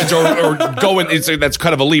stabbing his friends or going. That's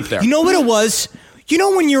kind of a leap there. You know what it was? You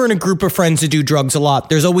know when you're in a group of friends that do drugs a lot,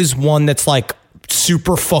 there's always one that's like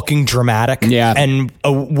super fucking dramatic and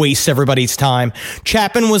wastes everybody's time.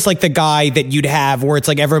 Chapman was like the guy that you'd have where it's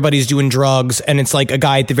like everybody's doing drugs and it's like a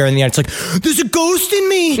guy at the very end, it's like, there's a ghost in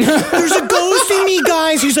me. There's a ghost in me,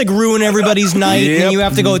 guys. He's like ruin everybody's night and you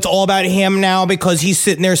have to go, it's all about him now because he's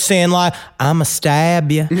sitting there saying like, I'ma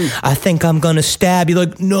stab you. I think I'm gonna stab you.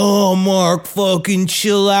 Like, no, Mark, fucking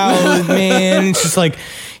chill out, man. It's just like,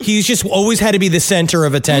 he's just always had to be the center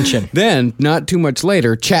of attention. Then, not too much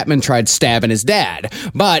later, Chapman tried stabbing his dad,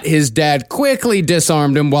 but his dad quickly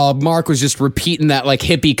disarmed him while Mark was just repeating that like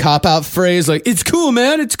hippie cop-out phrase like, it's cool,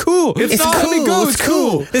 man, it's cool. It's cool. It's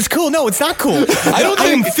cool. It's cool. No, it's not cool.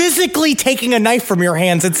 I'm physically taking a knife from your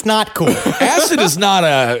hands. It's not cool. Acid is not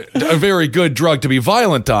a very good drug to be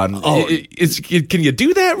violent on. Oh, can you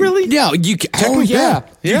do that really? Yeah, you can. Oh, yeah.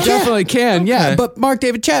 You definitely can, yeah. Okay. But Mark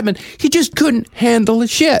David Chapman, he just couldn't handle his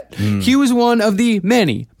shit. He was one of the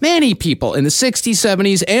many people in the 60s,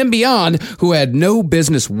 70s, and beyond who had no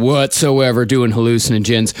business whatsoever doing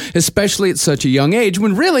hallucinogens, especially at such a young age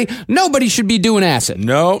when really nobody should be doing acid.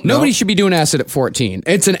 Nobody should be doing acid at 14.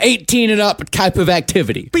 It's an 18 and up type of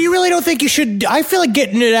activity. But you really don't think you should? I feel like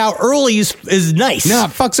getting it out early is nice. Nah,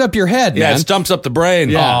 it fucks up your head, man. Yeah, it stumps up the brain.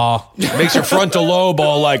 Yeah. Makes your frontal lobe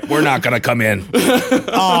all like, we're not going to come in.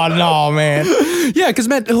 Oh, no, man. Yeah, because,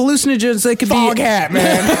 man, hallucinogens, they could Fog hat,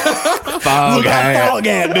 man. Fog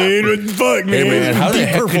hat, dude. What the fuck, man? Hey, man, how the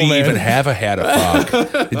heck could he even have a hat of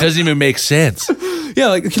fog? It doesn't even make sense. Yeah,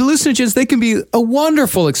 like hallucinogens, they can be a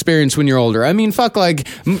wonderful experience when you're older. I mean, fuck, like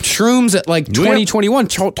shrooms at like 2021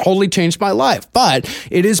 totally changed my life. But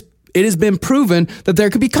it has been proven that there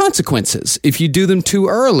could be consequences if you do them too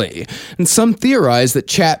early. And some theorize that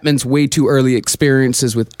Chapman's way too early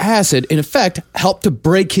experiences with acid, in effect, helped to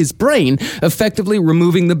break his brain, effectively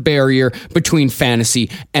removing the barrier between fantasy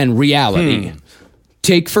and reality.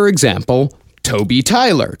 Take, for example, Toby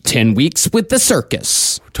Tyler, 10 weeks with the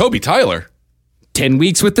circus. Toby Tyler? 10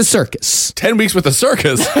 weeks with the circus. 10 weeks with the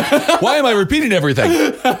circus? Why am I repeating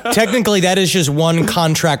everything? Technically, that is just one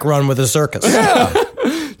contract run with a circus. Yeah.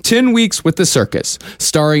 10 Weeks with the Circus,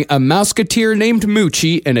 starring a mouseketeer named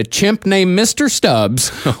Moochie and a chimp named Mr.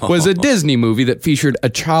 Stubbs, was a Disney movie that featured a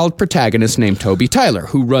child protagonist named Toby Tyler,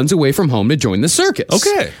 who runs away from home to join the circus.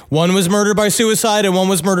 Okay. One was murdered by suicide and one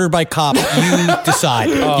was murdered by cop. You decide.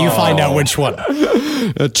 You find out which one.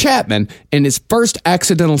 Chapman, in his first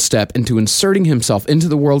accidental step into inserting himself into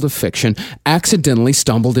the world of fiction, accidentally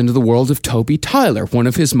stumbled into the world of Toby Tyler, one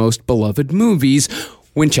of his most beloved movies,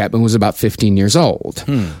 when Chapman was about 15 years old.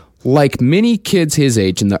 Like many kids his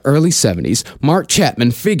age in the early 70s, Mark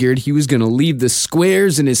Chapman figured he was going to leave the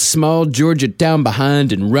squares in his small Georgia town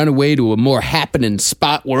behind and run away to a more happening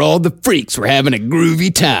spot where all the freaks were having a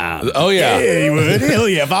groovy time. Oh, yeah. Yeah, you would. Hell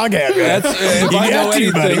yeah, if I got That's, if I know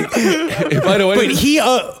anything. If I know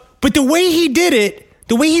anything. But the way he did it,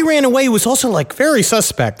 the way he ran away was also like very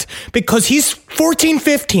suspect because he's 14,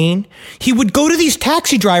 15. He would go to these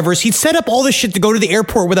taxi drivers. He'd set up all this shit to go to the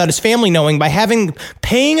airport without his family knowing by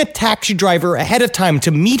paying a taxi driver ahead of time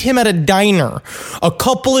to meet him at a diner a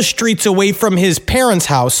couple of streets away from his parents'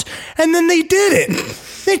 house. And then they did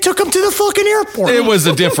it. They took him to the fucking airport. It was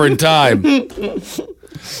a different time.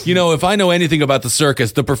 You know, if I know anything about the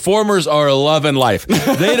circus, the performers are loving life.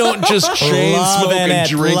 They don't just chain smoke and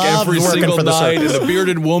drink every single night, and the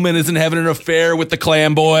bearded woman isn't having an affair with the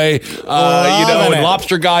clam boy. And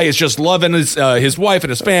Lobster Guy is just loving his wife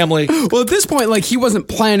and his family. Well, at this point, like, he wasn't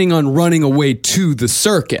planning on running away to the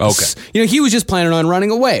circus. Okay. You know, he was just planning on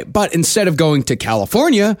running away. But instead of going to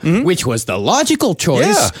California, which was the logical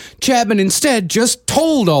choice, Chapman instead just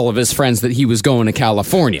told all of his friends that he was going to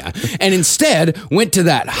California, and instead went to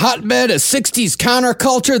that hotbed of 60s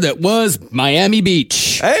counterculture that was Miami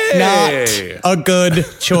Beach. Hey! Not a good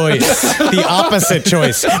choice. The opposite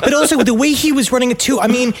choice. But also the way he was running it too. I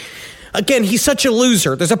mean, again, he's such a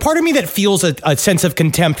loser. There's a part of me that feels a sense of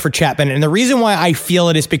contempt for Chapman. And the reason why I feel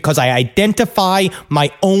it is because I identify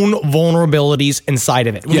my own vulnerabilities inside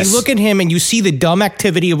of it. When you look at him and you see the dumb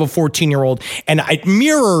activity of a 14-year-old, and it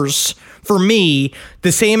mirrors, for me,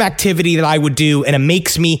 the same activity that I would do, and it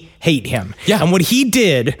makes me hate him. Yeah. And what he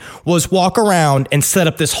did was walk around and set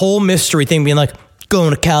up this whole mystery thing, being like,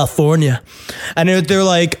 going to California. And they're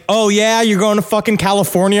like, oh yeah, you're going to fucking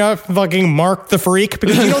California, fucking Mark the Freak?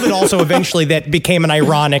 Because you know that also eventually that became an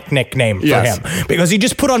ironic nickname for him. Because he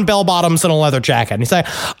just put on bell bottoms and a leather jacket. And he's like,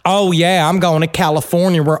 oh yeah, I'm going to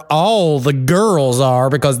California where all the girls are,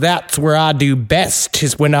 because that's where I do best,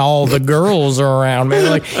 is when all the girls are around. Man,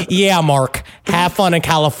 like, yeah, Mark, have fun in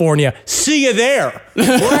California. See you there.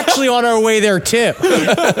 We're actually on our way there too.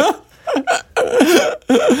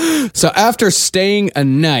 So after staying a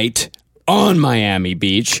night on Miami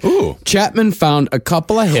Beach, Chapman found a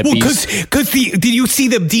couple of hippies. Because did you see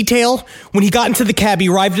the detail? When he got into the cab, he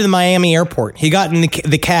arrived at the Miami airport. He got in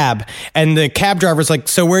the cab, and the cab driver's like,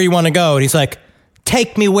 so where you want to go? And he's like,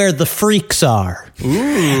 take me where the freaks are.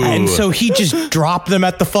 Ooh. And so he just dropped them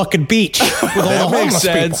at the fucking beach with all the homeless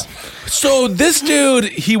people. So this dude,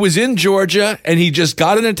 he was in Georgia, and he just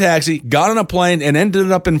got in a taxi, got on a plane, and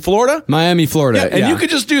ended up in Florida? Miami, Florida. Yeah, and you could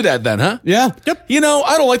just do that then, huh? Yeah. Yep. You know,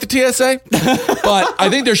 I don't like the TSA, but I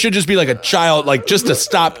think there should just be like a child, like just to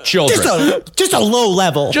stop children. Just a low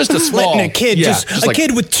level. Just a small. Letting a kid,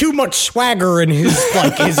 kid with too much swagger in his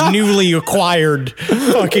his newly acquired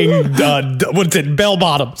fucking, bell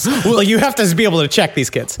bottoms. Well, you have to be able to check these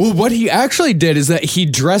kids. Well, what he actually did is that he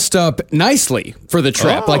dressed up nicely for the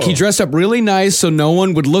trip. Like, he dressed up really nice so no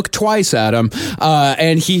one would look twice at him.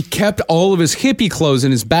 And he kept all of his hippie clothes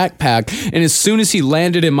in his backpack. And as soon as he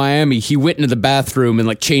landed in Miami, he went into the bathroom and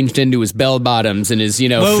like changed into his bell bottoms and his,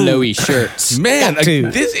 flowy shirts. Man,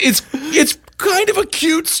 it's kind of a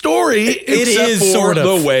cute story. It is sort of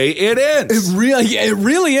the way it ends. It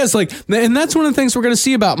really is. Like, and that's one of the things we're going to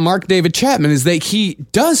see about Mark David Chapman, is that he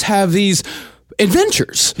does have these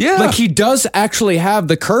adventures. Yeah. Like, he does actually have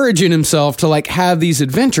the courage in himself to like have these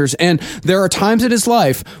adventures. And there are times in his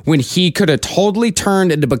life when he could have totally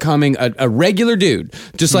turned into becoming a regular dude,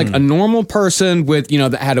 just like a normal person with,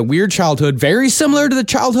 that had a weird childhood, very similar to the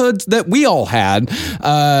childhoods that we all had.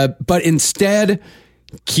 But instead,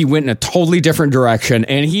 he went in a totally different direction,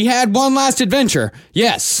 and he had one last adventure,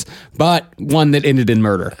 yes, but one that ended in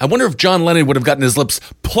murder. I wonder if John Lennon would have gotten his lips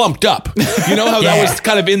plumped up. You know how that was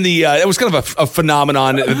kind of in the, it was kind of a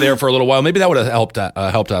phenomenon there for a little while. Maybe that would have helped out.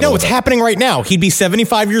 No, it's happening right now. He'd be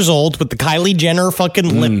 75 years old with the Kylie Jenner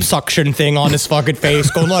fucking lip suction thing on his fucking face,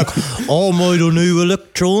 going like, "I made a new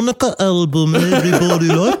electronica album. Everybody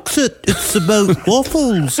likes it. It's about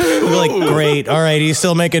waffles." We're like, great. All right, he's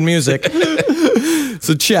still making music.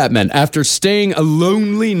 So Chapman, after staying a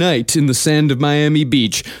lonely night in the sand of Miami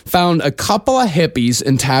Beach, found a couple of hippies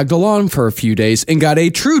and tagged along for a few days and got a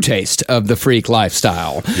true taste of the freak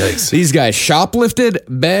lifestyle. Yikes. These guys shoplifted,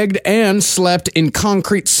 begged, and slept in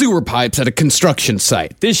concrete sewer pipes at a construction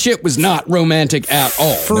site. This shit was not romantic at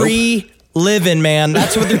all. Free living, man.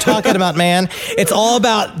 That's what they're talking about, man. It's all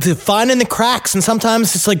about finding the cracks, and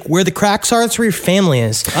sometimes it's like where the cracks are, that's where your family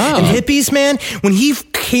is. And hippies, man, when he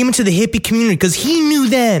came into the hippie community, because he knew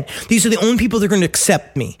then, these are the only people that are going to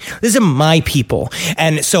accept me. These are my people.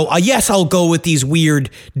 And so, yes, I'll go with these weird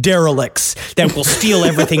derelicts that will steal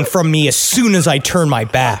everything from me as soon as I turn my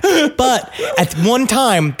back. But at one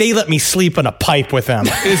time, they let me sleep in a pipe with them.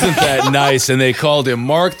 Isn't that nice? And they called him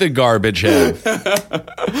Mark the Garbage Head.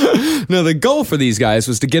 Now, the goal for these guys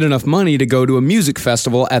was to get enough money to go to a music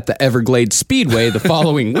festival at the Everglades Speedway the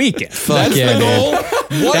following weekend. That's the goal?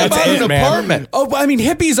 What That's about it, an man. apartment? Oh, I mean,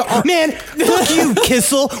 hippies are... Man, fuck you,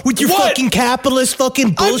 Kissel, with your What? fucking capitalist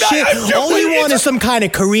fucking bullshit. All you it's want is some kind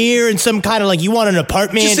of career and some kind of, like, you want an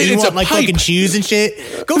apartment Just and you it's want, a like, pipe. fucking shoes and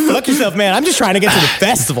shit. Go fuck yourself, man. I'm just trying to get to the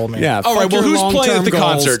festival, man. Yeah. All right, fuck well, your who's playing at the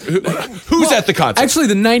long-term goals. concert? Who's at the concert? Actually,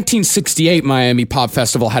 the 1968 Miami Pop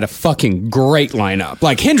Festival had a fucking great lineup.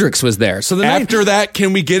 Like, Hendrix was there. So After that,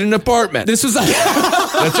 can we get an apartment? this was...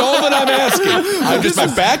 That's all that I'm asking.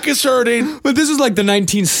 My back is hurting. But this is like the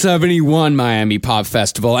 1971 Miami Pop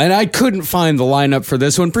Festival, and I couldn't find the lineup for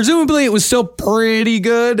this one. Presumably, it was still pretty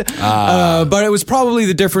good, but it was probably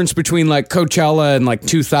the difference between like Coachella and like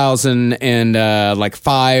 2000 and like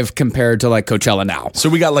 5 compared to like Coachella now. So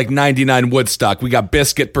we got like 99 Woodstock. We got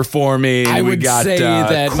Biscuit performing. I we would got, say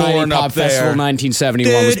that Korn Miami Pop up there. Festival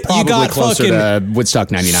 1971 was Dude, you probably got closer to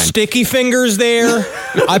Woodstock 99. Sticky Fingers there.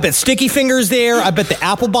 I bet Sticky Fingers there. I bet the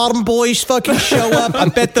Apple Bottom Boys fucking show up. I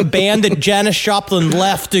bet the band that Janis Joplin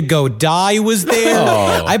left to go die was there.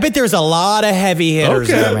 I bet there's a lot of heavy hitters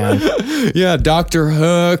there, man. Yeah, Dr.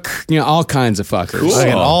 Hook, all kinds of fuckers. Look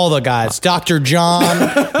at all the guys. Dr. John,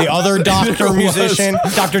 the other doctor musician,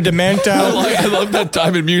 Dr. Demento. I love that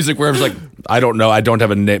time in music where I was like, I don't know. I don't have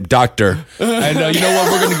a name. Doctor. And you know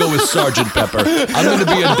what? We're going to go with Sergeant Pepper. I'm going to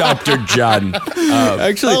be a Dr. John.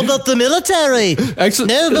 Actually, about the military.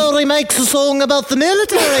 Nobody makes a song about the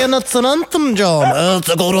military, and that's an anthem, John. It's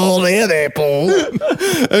a good old idea, Paul.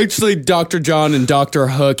 Actually, Dr. John and Dr.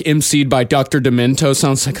 Hook, emceed by Dr. Demento,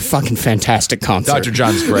 sounds like a fucking fantastic concert. Dr.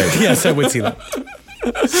 John's great. Yes, I would see that.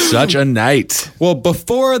 Such a night. Well,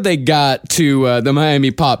 before they got to the Miami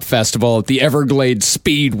Pop Festival at the Everglades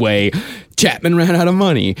Speedway, Chapman ran out of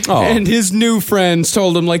money. Oh. And his new friends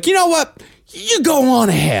told him, like, you know what? You go on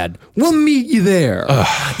ahead. We'll meet you there.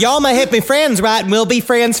 Y'all my hippie friends, right? And we'll be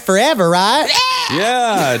friends forever, right?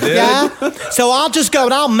 Yeah, dude. Yeah? So I'll just go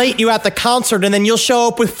and I'll meet you at the concert, and then you'll show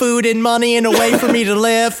up with food and money and a way for me to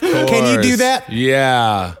live. Can you do that?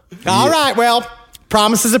 Yeah. All right, well,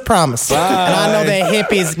 promise is a promise. Bye. And I know that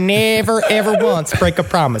hippies never, ever once break a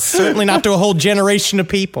promise. Certainly not to a whole generation of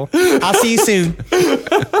people. I'll see you soon.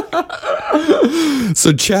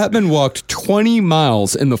 So Chapman walked 20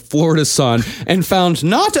 miles in the Florida sun and found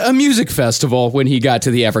not a music festival when he got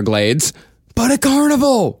to the Everglades, but a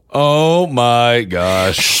carnival. Oh my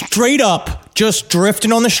gosh. Straight up, just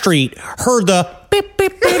drifting on the street, heard the beep,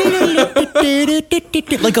 beep,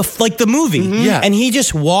 like the movie. Yeah. And he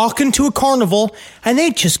just walked into a carnival, and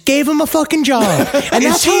they just gave him a fucking job. And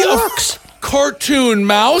that's how it works. Cartoon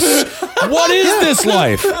mouse? What is this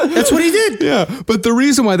life? That's what he did. Yeah, but the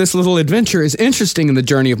reason why this little adventure is interesting in the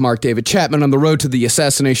journey of Mark David Chapman on the road to the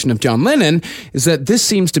assassination of John Lennon is that this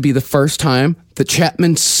seems to be the first time that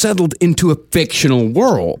Chapman settled into a fictional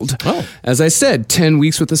world. Oh. As I said, 10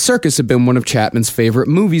 Weeks with the Circus had been one of Chapman's favorite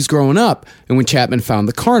movies growing up, and when Chapman found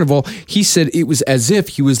the carnival, he said it was as if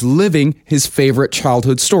he was living his favorite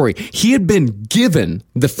childhood story. He had been given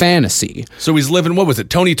the fantasy. So he's living, what was it,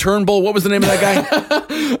 Tony Turnbull? What was the name of that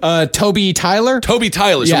guy? Toby Tyler? Toby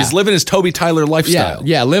Tyler. So Yeah. he's living his Toby Tyler lifestyle.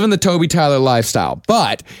 Yeah, living the Toby Tyler lifestyle.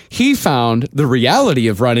 But he found the reality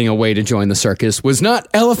of running away to join the circus was not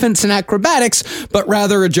elephants and acrobatics, police, but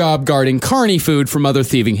rather a job guarding carny food from other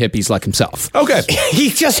thieving hippies like himself. Okay. He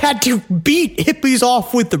just had to beat hippies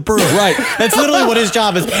off with the broom. Right. That's literally what his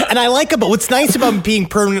job is. And I like it, but what's nice about being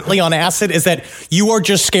permanently on acid is that you are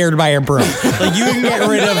just scared by a broom. Like, you can get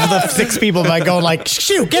rid of the 6 people by going like,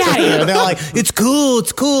 shoot, get out of here. And they're like, it's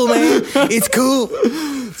cool, man. It's cool.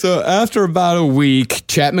 So after about a week,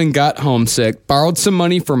 Chapman got homesick, borrowed some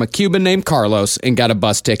money from a Cuban named Carlos, and got a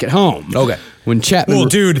bus ticket home. Okay. When Chapman... Well,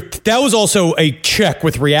 dude, that was also a check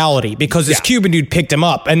with reality because this Cuban dude picked him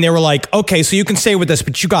up and they were like, okay, so you can stay with us,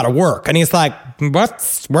 but you got to work. And he's like,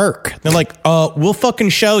 what's work? They're like, we'll fucking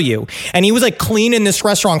show you. And he was like cleaning this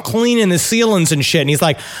restaurant, cleaning the ceilings and shit. And he's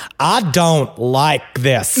like, I don't like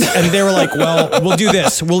this. And they were like, well, we'll do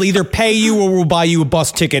this. We'll either pay you or we'll buy you a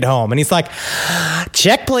bus ticket home. And he's like,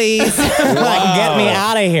 check, please. Like, get me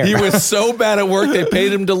out of here. He was so bad at work, they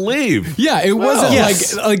paid him to leave. Yeah, it wasn't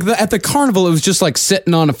Yes. at the carnival, it was just like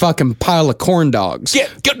sitting on a fucking pile of corn dogs. Yeah,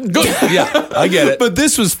 good. Yeah, I get it. But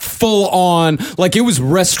this was full on, like it was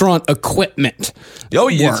restaurant equipment. Oh,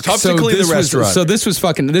 yeah, work. it's tough to clean the restaurant.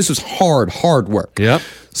 This was hard work. Yep.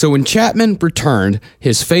 So when Chapman returned,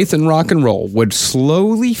 his faith in rock and roll would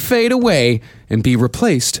slowly fade away and be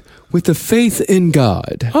replaced with the faith in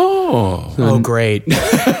God. Oh, great.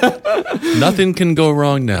 Nothing can go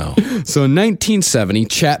wrong now. So in 1970,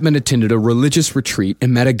 Chapman attended a religious retreat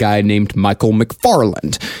and met a guy named Michael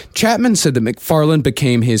McFarland. Chapman said that McFarland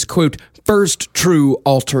became his, quote, first true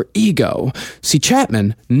alter ego. See,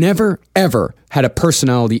 Chapman never, ever had a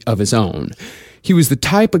personality of his own. He was the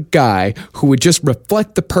type of guy who would just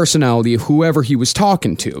reflect the personality of whoever he was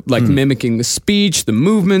talking to, like mimicking the speech, the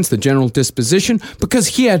movements, the general disposition, because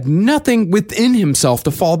he had nothing within himself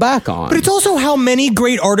to fall back on. But it's also how many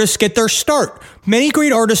great artists get their start. Many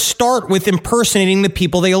great artists start with impersonating the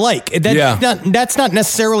people they like. That's not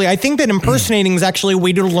necessarily, I think that impersonating is actually a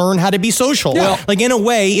way to learn how to be social. Yeah. Like, in a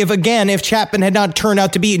way, if Chapman had not turned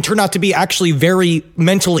out to be actually very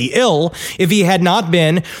mentally ill, if he had not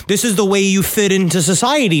been, this is the way you fit into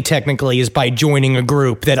society technically, is by joining a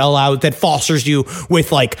group that fosters you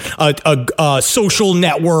with like a social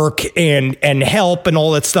network and help and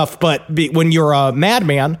all that stuff. But when you're a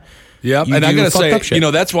madman, Yep, and I gotta say,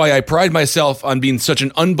 that's why I pride myself on being such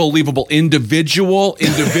an unbelievable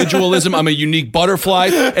individualism. I'm a unique butterfly,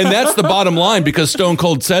 and that's the bottom line because Stone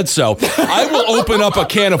Cold said so. I will open up a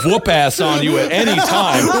can of whoop ass on you at any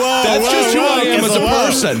time. That's just who I am as a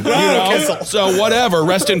person, So whatever,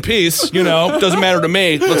 rest in peace. Doesn't matter to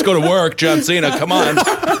me. Let's go to work, John Cena. Come on.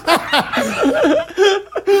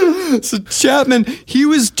 So Chapman, he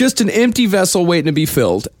was just an empty vessel waiting to be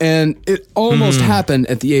filled, and it almost happened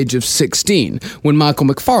at the age of 16 when Michael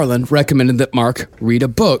McFarland recommended that Mark read a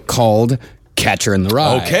book called Catcher in the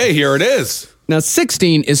Rye. Okay, here it is. Now,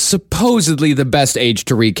 16 is supposedly the best age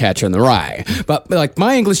to read Catcher in the Rye. But, like,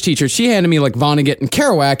 my English teacher, she handed me, like, Vonnegut and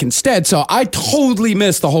Kerouac instead, so I totally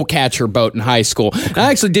missed the whole Catcher boat in high school. And I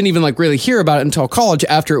actually didn't even, like, really hear about it until college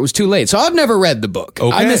after it was too late. So I've never read the book.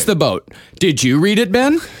 Okay. I missed the boat. Did you read it,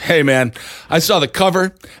 Ben? Hey, man, I saw the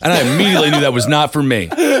cover, and I immediately knew that was not for me.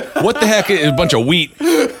 What the heck is a bunch of wheat?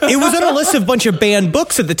 it was on a list of a bunch of banned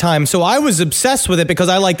books at the time, so I was obsessed with it because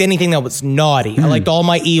I liked anything that was naughty. I liked all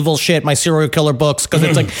my evil shit, my serial killer books, because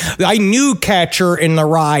it's like, I knew Catcher in the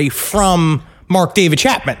Rye from Mark David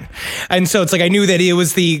Chapman. And so it's like, I knew that it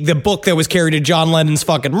was the book that was carried to John Lennon's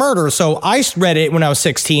fucking murder. So I read it when I was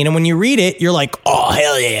 16. And when you read it, you're like, oh,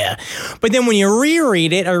 hell yeah. But then when you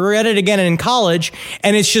reread it, I read it again in college,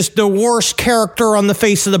 and it's just the worst character on the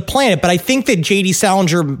face of the planet. But I think that J.D.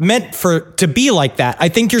 Salinger meant to be like that. I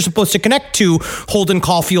think you're supposed to connect to Holden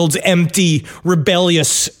Caulfield's empty,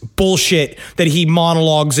 rebellious bullshit that he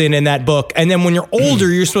monologues in that book. And then when you're older,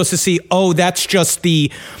 you're supposed to see, oh, that's just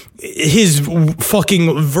his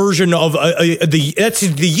fucking version of that's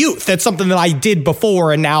the youth. That's something that I did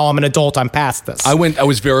before, and now I'm an adult. I'm past this. I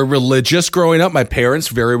was very religious growing up. My parents,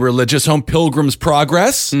 very religious home. Pilgrim's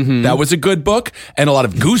Progress. Mm-hmm. That was a good book. And a lot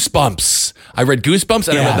of Goosebumps. I read Goosebumps,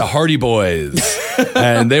 and I read the Hardy Boys.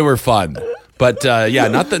 And they were fun. But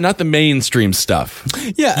not the mainstream stuff.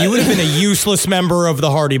 Yeah, you would have been a useless member of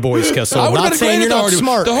the Hardy Boys, Kissel. I'm not saying you're not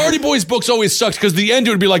smart. The Hardy Boys books always sucked because the end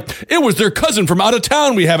it would be like, it was their cousin from out of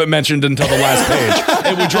town we haven't mentioned until the last page.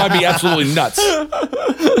 It would drive me absolutely nuts.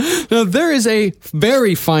 Now, there is a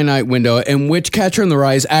very finite window in which Catcher in the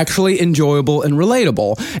Rye is actually enjoyable and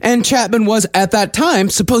relatable, and Chapman was, at that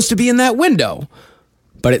time, supposed to be in that window.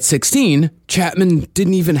 But at 16, Chapman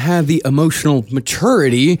didn't even have the emotional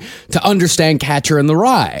maturity to understand Catcher in the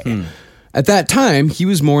Rye. At that time, he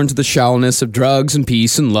was more into the shallowness of drugs and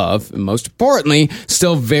peace and love, and most importantly,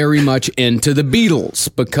 still very much into the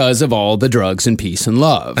Beatles because of all the drugs and peace and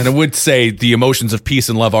love. And I would say the emotions of peace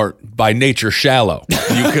and love are by nature shallow.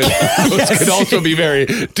 Those could also be very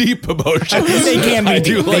deep emotions. They can be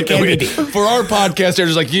deep. Like They can be deep. For our podcast, they're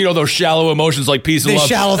just like, those shallow emotions like peace and The love.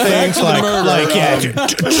 shallow things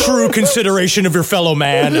true consideration of your fellow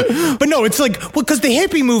man. But no, it's like, because the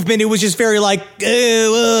hippie movement, it was just very like,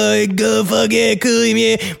 go fuck it, cool,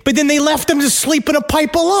 yeah. But then they left them to sleep in a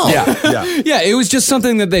pipe alone. Yeah, it was just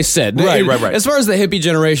something that they said. Right. As far as the hippie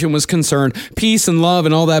generation was concerned, peace and love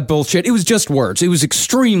and all that bullshit, it was just words. It was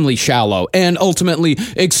extremely shallow and ultimately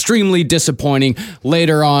extremely disappointing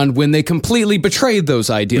later on when they completely betrayed those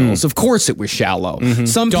ideals. Of course it was shallow.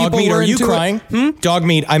 Some Dog people meat, were are you into crying? It. Dog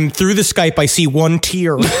meat, I'm through the Skype, I see one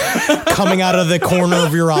tear coming out of the corner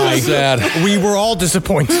of your eye. Sad. We were all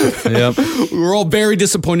disappointed. Yep. We were all very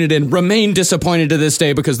disappointed and remain disappointed to this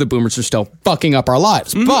day because the boomers are still fucking up our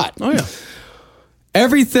lives. But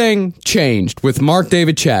everything changed with Mark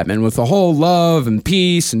David Chapman, with the whole love and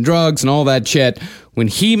peace and drugs and all that shit, when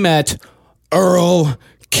he met Earl,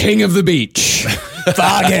 King of the Beach.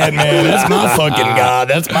 Foghead, man. That's my fucking god.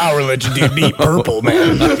 That's my religion, dude. Deep purple,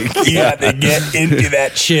 man. You got to get into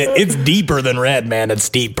that shit. It's deeper than red, man. It's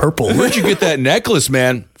deep purple. Where'd you get that necklace,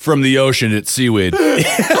 man? From the ocean at Seaweed.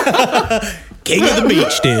 King of the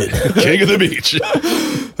beach, dude. King of the beach.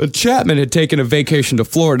 Chapman had taken a vacation to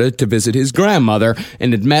Florida to visit his grandmother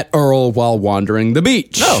and had met Earl while wandering the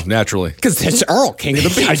beach. Oh, naturally. Because it's Earl, King of the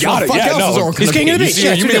Beach. I got it. Fuck Yeah, else is no. Earl, He's King of the Beach.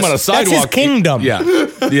 You meet him on a sidewalk. That's his kingdom. Yeah.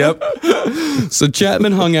 Yep. So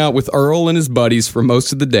Chapman hung out with Earl and his buddies for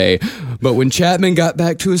most of the day, but when Chapman got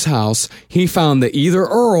back to his house, he found that either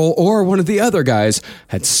Earl or one of the other guys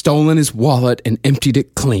had stolen his wallet and emptied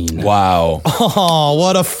it clean. Wow. Oh,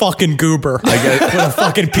 what a fucking goober. What a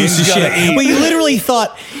fucking piece of shit. Well, he literally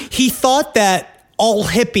thought that all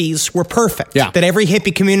hippies were perfect. Yeah. That every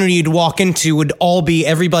hippie community you'd walk into would all be,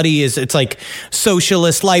 it's like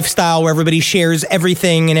socialist lifestyle where everybody shares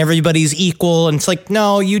everything and everybody's equal. And it's like,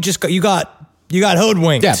 no, you got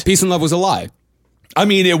hoodwinked. Yeah, peace and love was a lie. I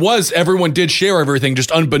mean, everyone did share everything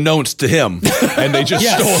just unbeknownst to him. And they just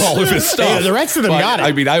stole all of his stuff. Yeah, the rest of them got it.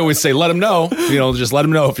 I mean, I always say, let them know. Just let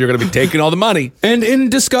them know if you're going to be taking all the money. And in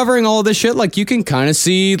discovering all of this shit, like, you can kind of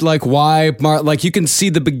see, like, why, you can see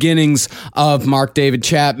the beginnings of Mark David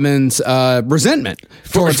Chapman's resentment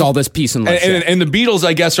towards all this peace and love shit. And the Beatles,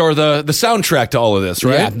 I guess, are the soundtrack to all of this,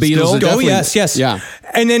 right? Yeah, Beatles. Still? Oh, yes. Yeah.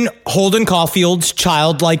 And then Holden Caulfield's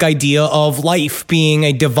childlike idea of life being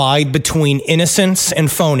a divide between innocence and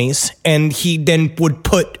phonies. And he then would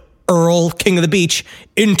put Earl, King of the Beach,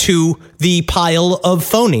 into the pile of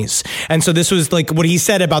phonies. And so this was like what he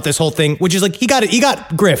said about this whole thing, which is like he got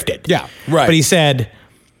grifted. Yeah, right. But he said,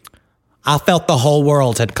 I felt the whole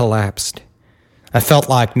world had collapsed. I felt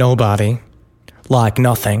like nobody, like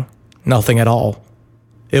nothing at all.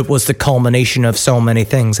 It was the culmination of so many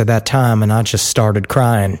things at that time, and I just started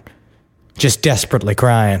crying. Just desperately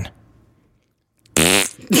crying.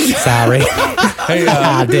 Sorry.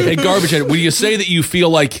 Hey, Garbage Head, when you say that you feel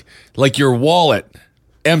like your wallet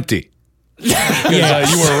empty,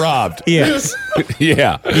 because you were robbed. Yes.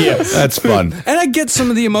 Yeah. Yes. That's fun. And I get some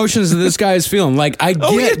of the emotions that this guy is feeling. Like, I get...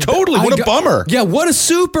 Oh, yeah, totally. What a bummer. Yeah, what a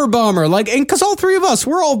super bummer. Like, and because all three of us,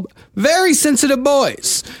 we're all very sensitive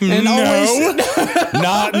boys. And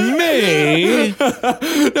Not me.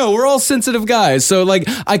 No, we're all sensitive guys. So, like,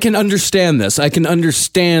 I can understand this. I can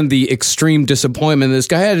understand the extreme disappointment this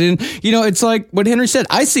guy had. And, it's like what Henry said.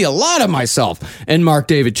 I see a lot of myself in Mark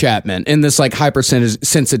David Chapman in this, like,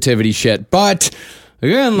 hypersensitivity shit. But...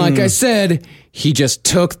 again, like I said, he just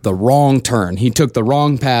took the wrong turn. He took the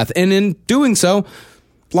wrong path, and in doing so,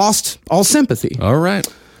 lost all sympathy. All right.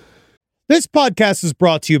 This podcast is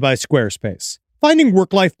brought to you by Squarespace. Finding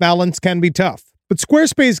work-life balance can be tough, but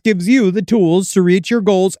Squarespace gives you the tools to reach your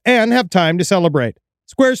goals and have time to celebrate.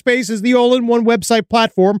 Squarespace is the all-in-one website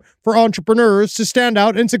platform for entrepreneurs to stand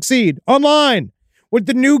out and succeed online. With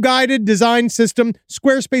the new guided design system,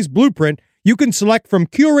 Squarespace Blueprint, you can select from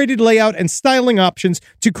curated layout and styling options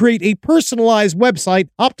to create a personalized website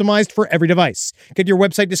optimized for every device. Get your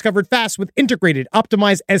website discovered fast with integrated,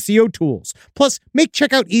 optimized SEO tools. Plus, make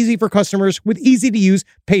checkout easy for customers with easy-to-use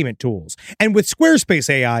payment tools. And with Squarespace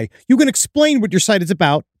AI, you can explain what your site is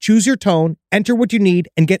about, choose your tone, enter what you need,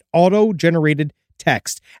 and get auto-generated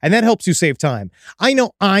text. And that helps you save time. I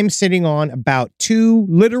know I'm sitting on about 2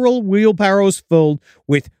 literal wheelbarrows filled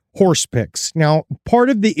with horse pics. Now, part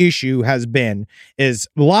of the issue has been is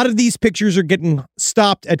a lot of these pictures are getting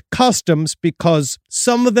stopped at customs because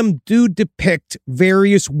some of them do depict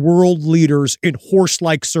various world leaders in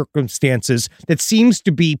horse-like circumstances that seems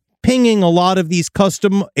to be pinging a lot of these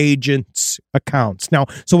custom agents' accounts. Now,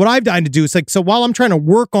 so what I've done to do is so while I'm trying to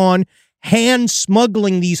work on hand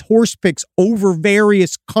smuggling these horse pics over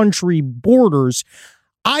various country borders,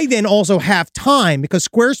 I then also have time because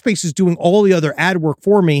Squarespace is doing all the other ad work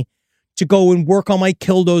for me to go and work on my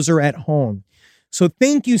Killdozer at home. So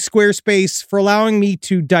thank you, Squarespace, for allowing me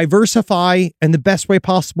to diversify in the best way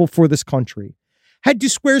possible for this country. Head to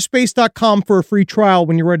squarespace.com for a free trial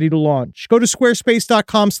when you're ready to launch. Go to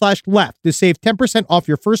squarespace.com/left to save 10% off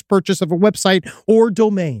your first purchase of a website or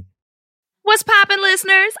domain. What's poppin',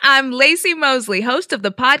 listeners? I'm Lacey Mosley, host of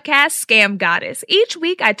the podcast Scam Goddess. Each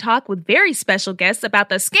week, I talk with very special guests about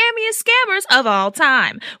the scammiest scammers of all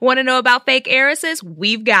time. Want to know about fake heiresses?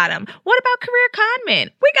 We've got them. What about career con men?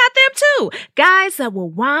 We got them too. Guys that will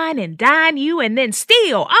wine and dine you and then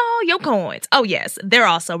steal all your coins. Oh yes, they're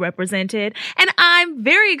also represented. And I'm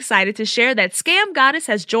very excited to share that Scam Goddess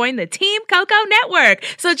has joined the Team Coco Network.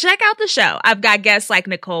 So check out the show. I've got guests like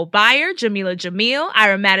Nicole Byer, Jamila Jamil,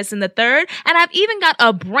 Ira Madison III, and I've even got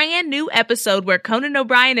a brand new episode where Conan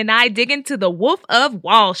O'Brien and I dig into the Wolf of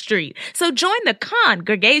Wall Street. So join the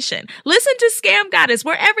congregation. Listen to Scam Goddess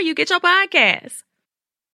wherever you get your podcasts.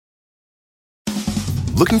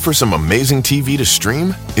 Looking for some amazing TV to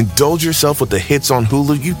stream? Indulge yourself with the hits on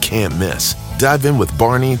Hulu you can't miss. Dive in with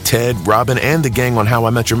Barney, Ted, Robin, and the gang on How I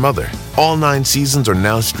Met Your Mother. All 9 seasons are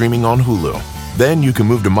now streaming on Hulu. Then you can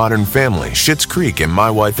move to Modern Family, Schitt's Creek, and My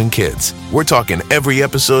Wife and Kids. We're talking every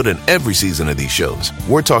episode and every season of these shows.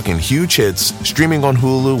 We're talking huge hits, streaming on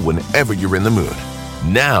Hulu whenever you're in the mood.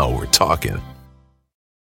 Now we're talking.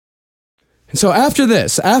 And so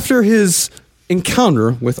after his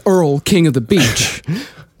encounter with Earl, King of the Beach,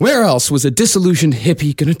 where else was a disillusioned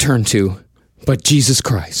hippie going to turn to but Jesus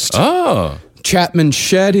Christ? Oh. Chapman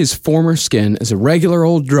shed his former skin as a regular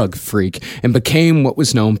old drug freak and became what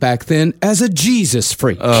was known back then as a Jesus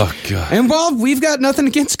freak. Oh, God. And while we've got nothing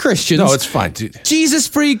against Christians... No, it's fine, dude. Jesus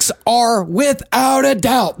freaks are, without a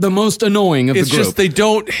doubt, the most annoying of the group. It's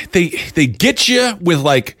just they get you with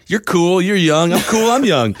like, you're cool, you're young, I'm cool, I'm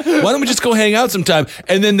young. Why don't we just go hang out sometime?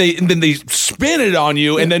 And then they spin it on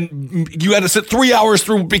you, and then you had to sit 3 hours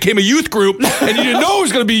through, became a youth group, and you didn't know it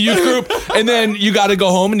was going to be a youth group, and then you got to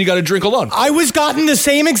go home and you got to drink alone. I was gotten the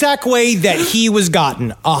same exact way that he was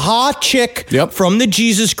gotten. A hot chick from the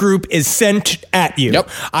Jesus group is sent at you. Yep.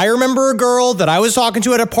 I remember a girl that I was talking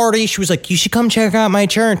to at a party. She was like, you should come check out my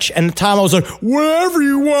church. And at the time I was like, whatever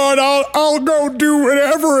you want, I'll go do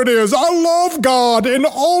whatever it is. I love God and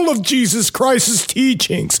all of Jesus Christ's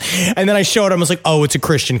teachings. And then I showed him, I was like, oh, it's a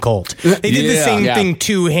Christian cult. They did the same thing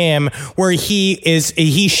to him where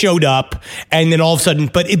he showed up and then all of a sudden,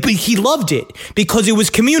 but he loved it because it was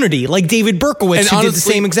community, like David Berkowitz, who did the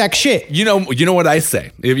same exact shit. You know what I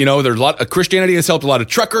say. There's a lot of Christianity has helped a lot of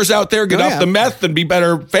truckers out there get off the meth and be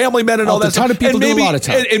better family men and all that. A ton of people do a lot of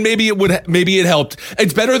time. And maybe it helped.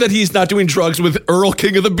 It's better that he's not doing drugs with Earl,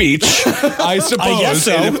 King of the Beach, I suppose. I guess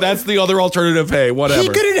so. And if that's the other alternative, hey, whatever. He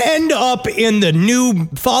could end up in the new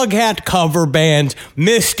Foghat cover band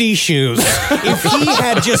Misty Shoes if he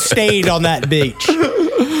had just stayed on that beach.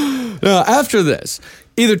 After this,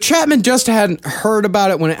 either Chapman just hadn't heard about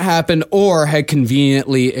it when it happened or had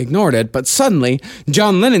conveniently ignored it, but suddenly,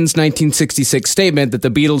 John Lennon's 1966 statement that the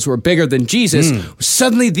Beatles were bigger than Jesus was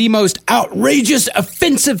suddenly the most outrageous,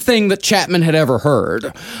 offensive thing that Chapman had ever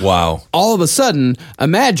heard. Wow. All of a sudden,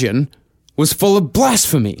 Imagine was full of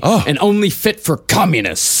blasphemy and only fit for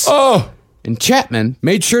communists. Oh. And Chapman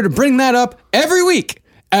made sure to bring that up every week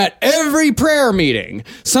at every prayer meeting,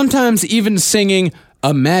 sometimes even singing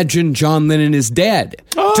Imagine John Lennon is dead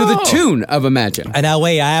to the tune of Imagine. And now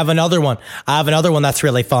wait, I have another one that's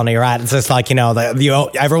really funny, right? It's just like,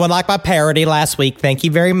 everyone liked my parody last week. Thank you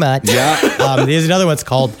very much. Yeah. There's another one. It's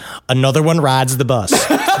called Another One Rides the Bus.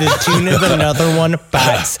 The tune of Another One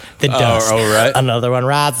Bites the Dust. Oh, right. Another One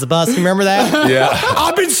Rides the Bus. You remember that? Yeah.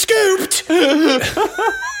 I've been scooped.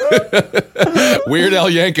 Weird Al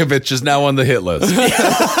Yankovic is now on the hit list.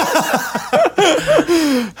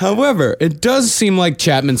 However, it does seem like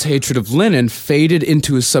Chapman's hatred of Lennon faded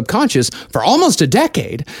into his subconscious for almost a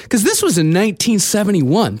decade, because this was in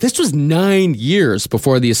 1971. This was 9 years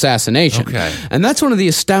before the assassination. Okay. And that's one of the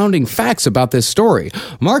astounding facts about this story.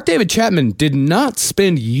 Mark David Chapman did not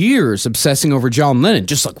spend years obsessing over John Lennon,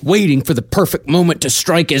 just like waiting for the perfect moment to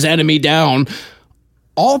strike his enemy down.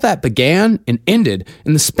 All that began and ended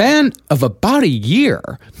in the span of about a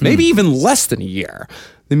year, maybe even less than a year.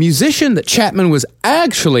 The musician that Chapman was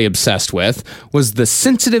actually obsessed with was the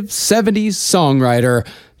sensitive 70s songwriter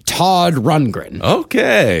Todd Rundgren.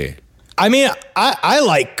 Okay. I mean, I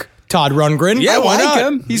like Todd Rundgren. Yeah, I why like not?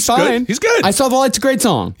 him. He's fine. Good. He's good. I Saw the Light's a great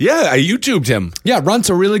song. Yeah, I YouTubed him. Yeah, Runt's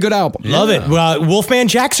a really good album. Love it. Wolfman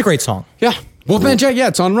Jack's a great song. Yeah. Wolfman Jack, yeah,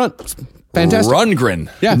 it's on Runt. It's fantastic. Rundgren.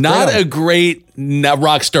 Yeah, Not great a great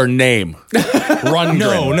rock star name.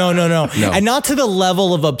 Rundgren. No. And not to the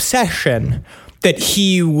level of obsession that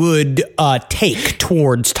he would take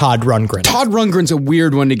towards Todd Rundgren. Todd Rundgren's a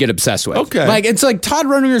weird one to get obsessed with. Okay. Like, it's like Todd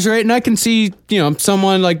Rundgren's great, and I can see,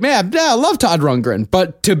 someone like, man, yeah, I love Todd Rundgren.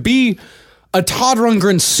 But to be a Todd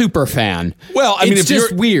Rundgren super fan, Well, I mean, it's if just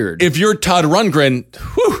you're weird. If you're Todd Rundgren,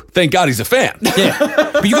 thank God he's a fan. Yeah.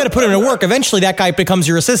 But you got to put him to work. Eventually, that guy becomes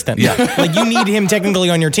your assistant. Yeah. Like, you need him technically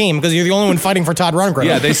on your team because you're the only one fighting for Todd Rundgren.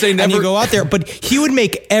 Yeah, they say And never- you go out there. But he would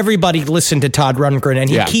make everybody listen to Todd Rundgren, and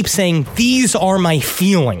he'd keep saying, these are my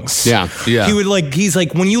feelings. Yeah. He's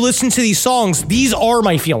like, when you listen to these songs, these are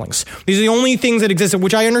my feelings. These are the only things that exist,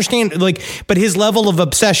 which I understand. But his level of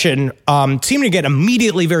obsession seemed to get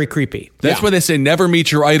immediately very creepy. That's why they say never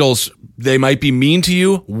meet your idols. They might be mean to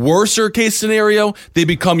you. Worser case scenario, they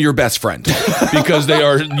become your best friend because they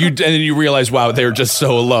are you. And then you realize, wow, they're just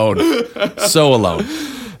so alone, so alone.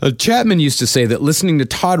 Chapman used to say that listening to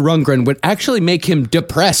Todd Rundgren would actually make him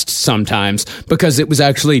depressed sometimes because it was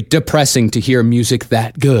actually depressing to hear music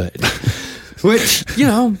that good. Which,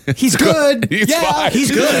 he's good. He's fine. he's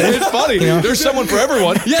good. It's funny. There's someone for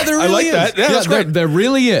everyone. Yeah, there really I like is. that. Yeah, that's great. There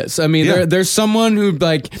really is. I mean, there's someone who,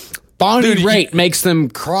 Bonnie Raitt makes them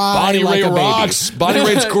cry Bonnie like Raitt a baby. rocks. Bonnie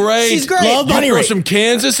Raitt's great. She's great. Love Bonnie you throw Raitt. some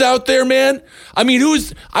Kansas out there, man. I mean,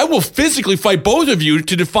 I will physically fight both of you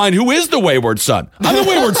to define who is the wayward son. I'm the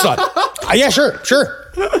wayward son. Yeah, sure.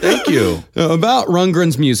 Thank you. About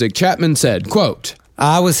Rundgren's music, Chapman said, quote,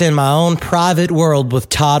 I was in my own private world with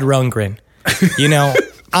Todd Rundgren.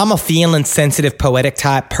 I'm a feeling sensitive, poetic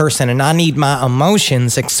type person, and I need my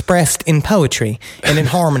emotions expressed in poetry and in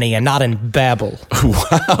harmony and not in babble.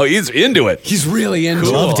 Wow, he's into it. he's really into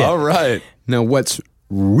Cool. it. All right. Now, what's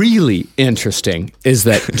really interesting is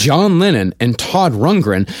that John Lennon and Todd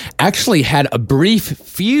Rundgren actually had a brief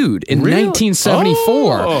feud in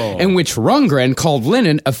 1974 in which Rundgren called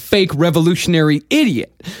Lennon a fake revolutionary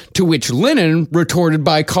idiot, to which Lennon retorted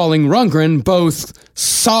by calling Rundgren both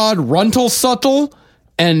sod runtle-suttle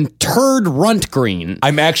and turd runtgreen.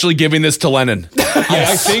 I'm actually giving this to Lennon.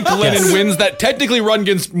 I think Lennon wins that. Technically,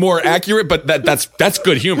 Rundgren's more accurate, but that's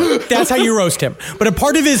good humor. That's how you roast him. But a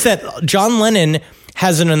part of it is that John Lennon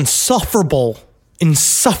has an insufferable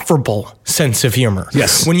sense of humor.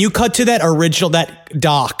 Yes. When you cut to that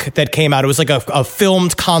doc that came out, it was like a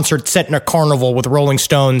filmed concert set in a carnival with Rolling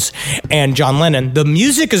Stones and John Lennon. The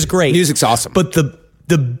music is great. Music's awesome. But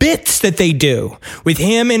the bits that they do with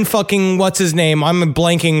him and fucking what's his name? I'm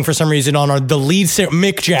blanking for some reason on the lead singer,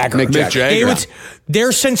 Mick Jagger. Mick Jagger.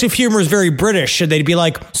 Their sense of humor is very British. They'd be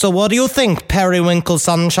like, "So what do you think, Periwinkle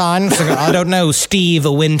Sunshine?" It's like, I don't know, Steve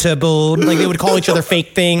Winterbourne. Like they would call each other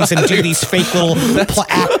fake things and do these fake little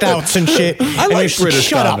act outs and shit. I like British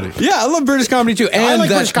comedy. Yeah, I love British comedy too. And like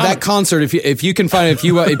British comedy. that concert, if you can find it,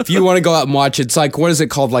 if you want to go out and watch it, it's like, what is it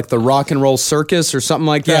called? Like the Rock and Roll Circus or something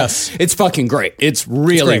like that. Yes. It's fucking great. It's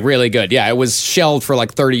really, great. really good. Yeah, it was shelved for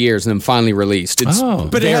like 30 years and then finally released. It's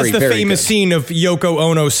But it has the very famous good. scene of Yoko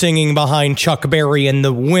Ono singing behind Chuck Berry and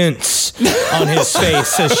the wince on his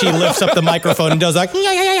face as she lifts up the microphone and does like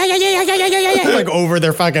over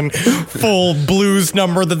their fucking full blues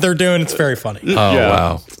number that they're doing. It's very funny. Oh,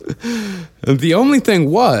 wow. The only thing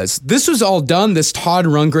was, this was all done, this Todd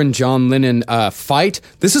Rundgren, John Lennon fight,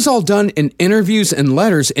 this is all done in interviews and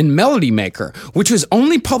letters in Melody Maker, which was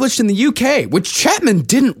only published in the UK, which Chapman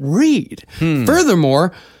didn't read.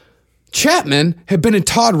 Furthermore, Chapman had been a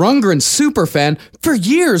Todd Rundgren superfan for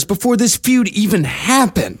years before this feud even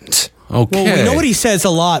happened. Okay. Well, you know what he says a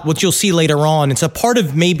lot, which you'll see later on. It's a part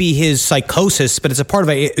of maybe his psychosis, but it's a part of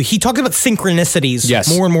it. He talks about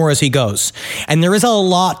synchronicities more and more as he goes. And there is a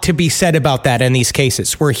lot to be said about that in these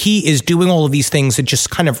cases, where he is doing all of these things that just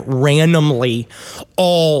kind of randomly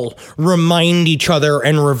all remind each other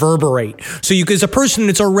and reverberate. So you, as a person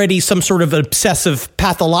that's already some sort of obsessive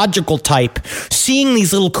pathological type, seeing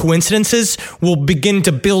these little coincidences will begin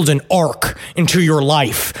to build an arc into your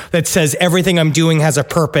life that says everything I'm doing has a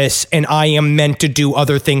purpose and and I am meant to do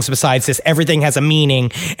other things besides this. Everything has a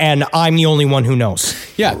meaning, and I'm the only one who knows.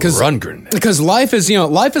 Yeah, because life is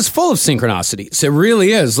full of synchronicities. It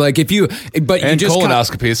really is. Like if you, but and you just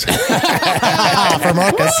colonoscopies. For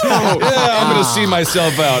Marcus. Yeah, I'm going to see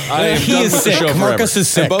myself out. I am He done is with sick. the show Marcus forever. is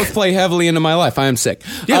sick. They both play heavily into my life. I am sick.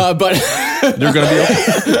 Yeah. But You're going to be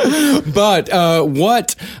okay. but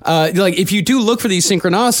like if you do look for these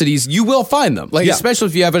synchronicities, you will find them. Like especially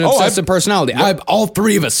if you have an obsessive personality. All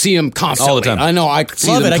three of us see them constantly. All the time. I know. I see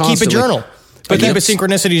Love them it. I keep a constantly. journal. I keep a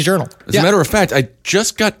synchronicities journal. As a matter of fact, I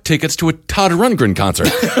just got tickets to a Todd Rundgren concert.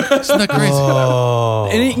 Isn't that crazy?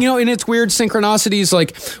 And it's weird synchronicities.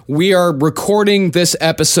 Like we are recording this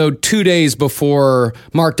episode 2 days before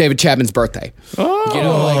Mark David Chapman's birthday.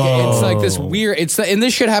 It's like this weird. And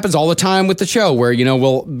this shit happens all the time with the show, where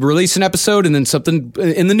we'll release an episode and then something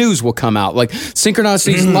in the news will come out. Like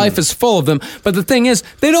synchronicities, life is full of them. But the thing is,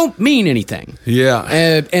 they don't mean anything. Yeah,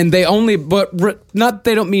 and they only, not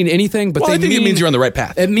they don't mean anything, but I think it means you're on the right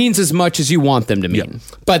path. It means as much as you want them to mean. Yep.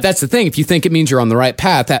 But that's the thing. If you think it means you're on the right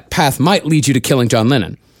path, that path might lead you to killing John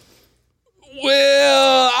Lennon.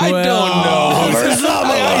 Well, I don't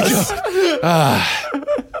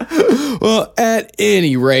know. Well, at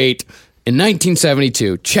any rate, in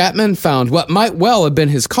 1972, Chapman found what might well have been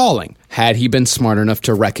his calling, had he been smart enough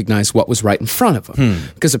to recognize what was right in front of him.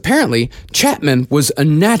 Because apparently, Chapman was a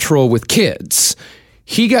natural with kids.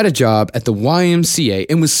 He got a job at the YMCA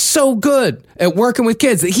and was so good at working with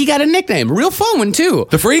kids that he got a nickname, a real fun one too.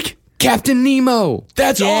 The Freak? Captain Nemo.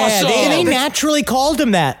 That's awesome. They naturally called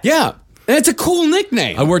him that. Yeah. And it's a cool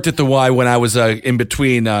nickname. I worked at the Y when I was in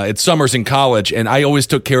between it's summers in college, and I always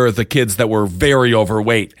took care of the kids that were very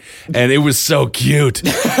overweight, and it was so cute.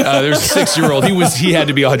 There's a 6-year-old. He had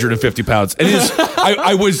to be 150 pounds, and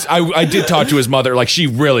I did talk to his mother. Like she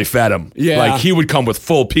really fed him. Yeah, like he would come with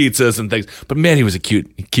full pizzas and things. But man, he was a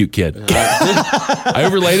cute kid. I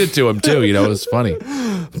related to him too. It was funny.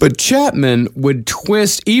 But Chapman would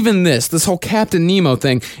twist even this whole Captain Nemo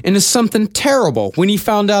thing into something terrible when he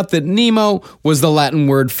found out that Nemo was the Latin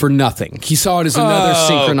word for nothing. He saw it as another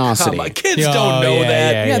synchronicity. Come on. Kids don't know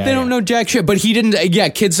that. They don't know jack shit. But he didn't. Yeah,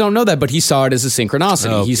 kids don't know that. But he saw it as a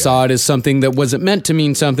synchronicity. Okay. He saw it as something that wasn't meant to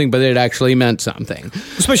mean something, but it actually meant something.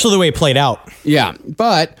 Especially the way it played out. Yeah,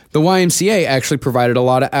 but the YMCA actually provided a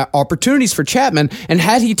lot of opportunities for Chapman, and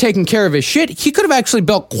had he taken care of his shit, he could have actually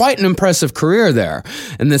built quite an impressive career there.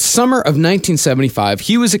 In the summer of 1975,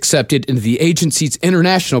 he was accepted into the agency's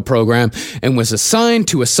international program and was assigned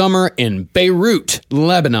to a summer in Beirut,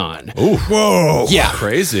 Lebanon. Ooh. Whoa. Yeah.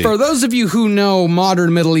 Crazy. For those of you who know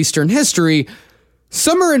modern Middle Eastern history,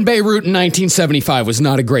 summer in Beirut in 1975 was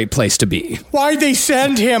not a great place to be. Why'd they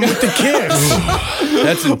send him with the kids?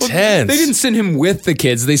 That's intense. They didn't send him with the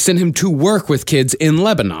kids. They sent him to work with kids in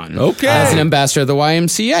Lebanon. Okay. As an ambassador of the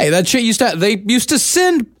YMCA. That shit they used to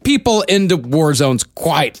send people into war zones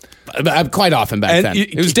quite often back then.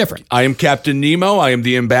 It was different. I am Captain Nemo. I am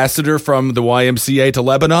the ambassador from the YMCA to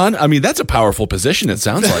Lebanon. I mean, that's a powerful position, it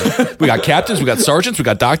sounds like. We got captains, we got sergeants, we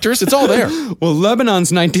got doctors. It's all there. Well,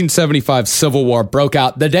 Lebanon's 1975 civil war broke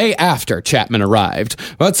out the day after Chapman arrived.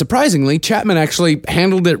 But surprisingly, Chapman actually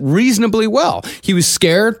handled it reasonably well. He was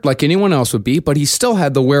scared, like anyone else would be, but he still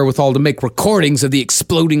had the wherewithal to make recordings of the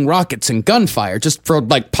exploding rockets and gunfire just for,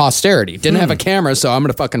 posterity. Didn't have a camera, so I'm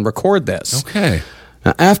going to fucking record this. Okay.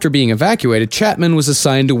 Now, after being evacuated, Chapman was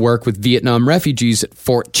assigned to work with Vietnam refugees at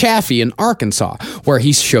Fort Chaffee in Arkansas, where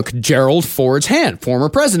he shook Gerald Ford's hand, former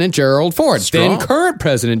President Gerald Ford, then current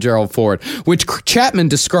President Gerald Ford, which Chapman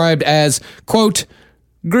described as, quote,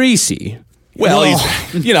 greasy. Well,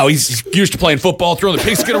 he's used to playing football, throwing the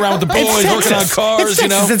pigskin around with the boys, working on cars,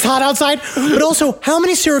 It's hot outside. But also, how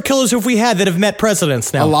many serial killers have we had that have met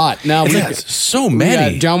presidents now? A lot. Now, so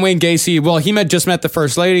many. John Wayne Gacy. Well, he just met the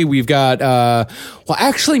first lady. We've got,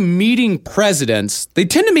 actually meeting presidents. They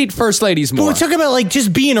tend to meet first ladies more. But we're talking about,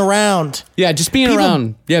 just being around. Yeah, just being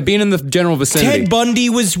around. Yeah, being in the general vicinity. Ted Bundy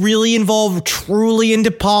was really involved, truly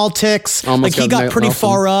into politics. Almost he got pretty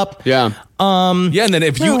far up. Yeah. And then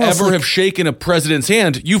if you ever have shaken a president's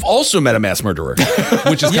hand, you've also met a mass murderer,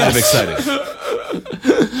 which is kind of exciting.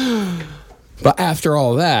 But after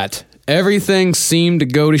all that, everything seemed to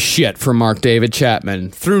go to shit for Mark David Chapman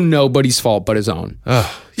through nobody's fault but his own.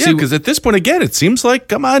 Yeah, because at this point, again, it seems like,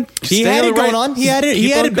 come on. He had it going on. He had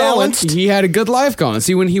it balanced. He had a good life going.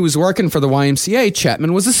 See, when he was working for the YMCA,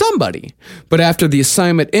 Chapman was a somebody. But after the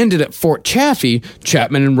assignment ended at Fort Chaffee,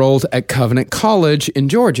 Chapman enrolled at Covenant College in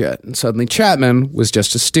Georgia. And suddenly Chapman was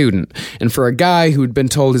just a student. And for a guy who'd been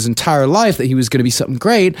told his entire life that he was going to be something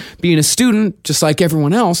great, being a student, just like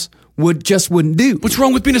everyone else, wouldn't do. What's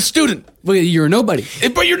wrong with being a student? Well, you're a nobody.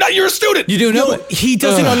 But you're not. You're a student. You do know it. He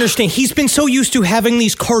doesn't understand. He's been so used to having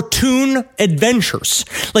these cartoon adventures.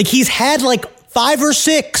 Like, he's had like 5 or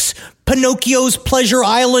 6 Pinocchio's Pleasure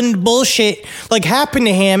Island bullshit like happen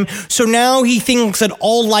to him. So now he thinks that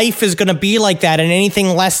all life is going to be like that, and anything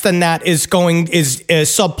less than that is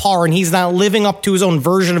subpar, and he's not living up to his own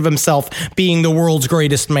version of himself being the world's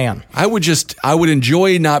greatest man. I would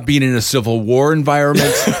enjoy not being in a Civil War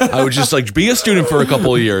environment. I would just like be a student for a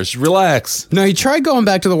couple of years. Relax. Now, he tried going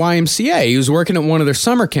back to the YMCA. He was working at one of their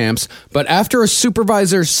summer camps, but after a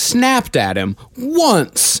supervisor snapped at him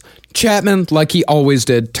once, Chapman, like he always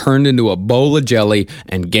did, turned into a bowl of jelly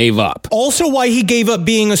and gave up. Also why he gave up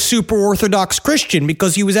being a super Orthodox Christian,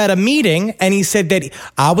 because he was at a meeting and he said that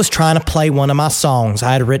I was trying to play one of my songs.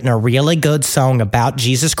 I had written a really good song about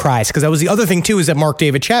Jesus Christ, because that was the other thing too, is that Mark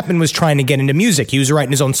David Chapman was trying to get into music. He was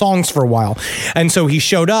writing his own songs for a while. And so he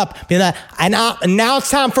showed up being like, and now it's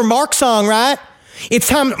time for Mark's song, right? It's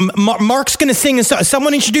time. Mark's going to sing his song.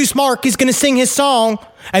 Someone introduced Mark. He's going to sing his song.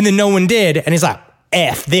 And then no one did. And he's like,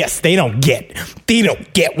 F this. They don't get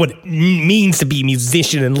what it means to be a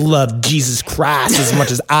musician and love Jesus Christ as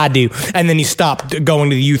much as I do. And then he stopped going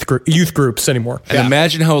to the youth groups anymore. And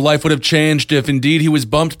imagine how life would have changed if indeed he was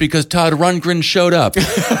bumped because Todd Rundgren showed up.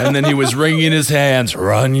 And then he was wringing his hands.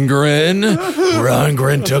 Rundgren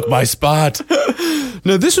took my spot.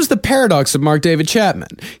 Now, this was the paradox of Mark David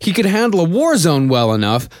Chapman. He could handle a war zone well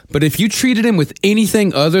enough, but if you treated him with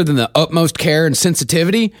anything other than the utmost care and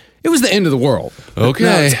sensitivity, it was the end of the world.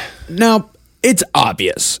 Okay. Now, it's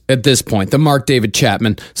obvious at this point that Mark David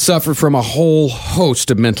Chapman suffered from a whole host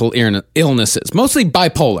of mental illnesses, mostly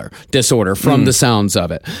bipolar disorder from the sounds of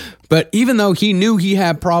it. But even though he knew he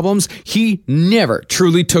had problems, he never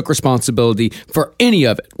truly took responsibility for any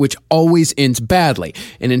of it, which always ends badly.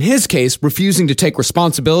 And in his case, refusing to take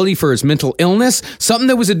responsibility for his mental illness, something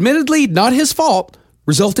that was admittedly not his fault,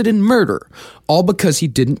 resulted in murder, all because he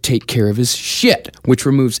didn't take care of his shit, which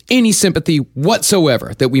removes any sympathy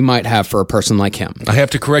whatsoever that we might have for a person like him. I have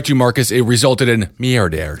to correct you, Marcus. It resulted in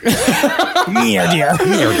murder.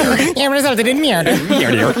 It resulted in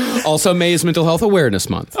murder. Also, May is Mental Health Awareness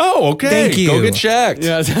Month. Oh, okay. Thank you. Go get checked.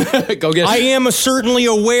 Yes. Go get. I am certainly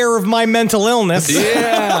aware of my mental illness.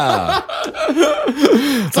 Yeah.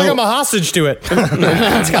 It's like I'm a hostage to it. It's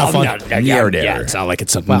kind of fun. Yeah, it's not like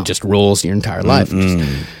it's something that just rules your entire life. It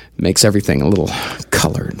just makes everything a little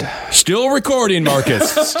colored. Still recording,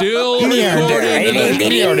 Marcus. Still recording.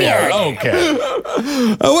 Okay.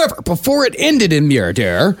 However, before it ended in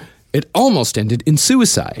murder, it almost ended in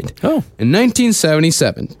suicide. Oh. In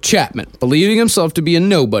 1977, Chapman, believing himself to be a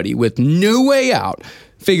nobody with no way out,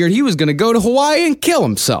 figured he was going to go to Hawaii and kill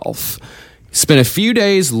himself. He spent a few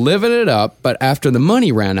days living it up, but after the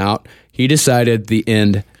money ran out, he decided the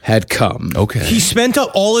end had come. Okay. He spent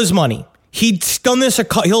up all his money. He'd done this.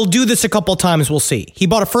 He'll do this a couple times. We'll see. He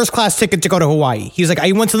bought a first class ticket to go to Hawaii. He's like,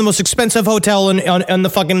 I went to the most expensive hotel on the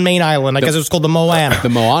fucking main island. I guess it was called the Moana. The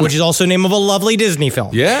Moana. Which is also the name of a lovely Disney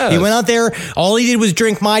film. Yeah. He went out there. All he did was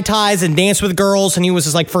drink Mai Tais and dance with girls. And he was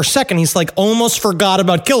just like, for a second, he's like almost forgot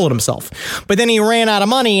about killing himself. But then he ran out of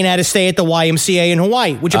money and had to stay at the YMCA in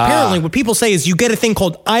Hawaii, which apparently what people say is you get a thing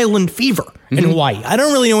called island fever in Hawaii. I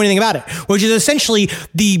don't really know anything about it, which is essentially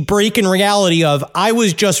the break in reality of I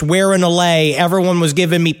was just wearing a lei. Everyone was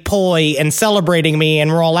giving me poi and celebrating me,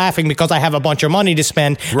 and we're all laughing because I have a bunch of money to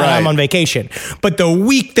spend and I'm on vacation. But the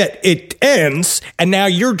week that it ends, and now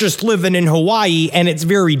you're just living in Hawaii, and it's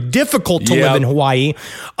very difficult to live in Hawaii,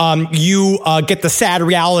 you get the sad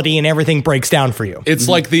reality and everything breaks down for you. It's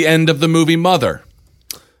like the end of the movie Mother.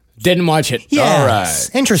 Didn't watch it. Yeah, All right.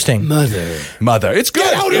 Interesting. Mother. It's good.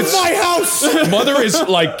 Get out of my house! Mother is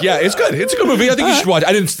like, yeah, it's good. It's a good movie. I think you should watch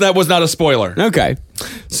it. That was not a spoiler. Okay.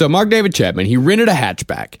 So Mark David Chapman, he rented a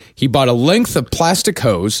hatchback. He bought a length of plastic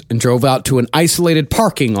hose and drove out to an isolated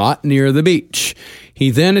parking lot near the beach. He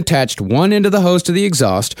then attached one end of the hose to the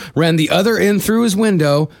exhaust, ran the other end through his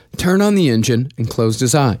window, turned on the engine, and closed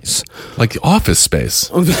his eyes. Like Office Space.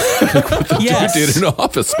 Like what the dude did in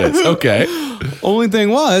Office Space. Okay. Only thing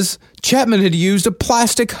was, Chapman had used a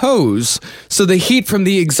plastic hose, so the heat from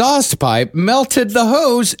the exhaust pipe melted the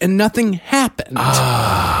hose and nothing happened.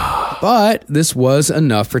 But this was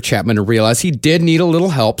enough for Chapman to realize he did need a little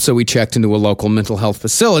help, so he checked into a local mental health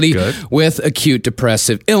facility with acute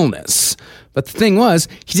depressive illness. But the thing was,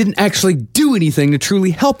 he didn't actually do anything to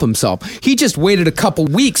truly help himself. He just waited a couple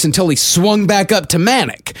weeks until he swung back up to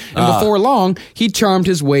manic. And before long, he charmed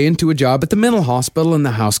his way into a job at the mental hospital in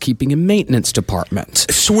the housekeeping and maintenance department.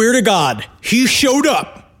 Swear to God, he showed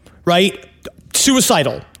up, right?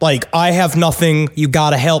 Suicidal. like, I have nothing. You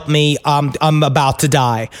gotta help me. I'm about to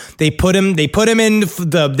die. They put him in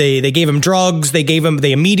they gave him drugs.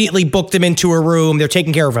 They immediately booked him into a room. They're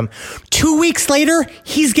taking care of him. 2 weeks later,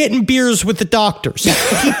 he's getting beers with the doctors.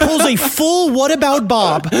 He pulls a full What About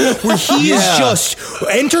Bob, where he is just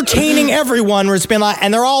entertaining everyone, where it's been like,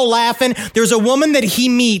 and they're all laughing. There's a woman that he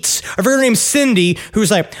meets, a girl named Cindy,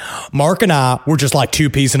 who's like, Mark and I were just like two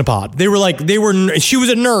peas in a pod. She was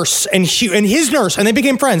a nurse, and his nurse, and they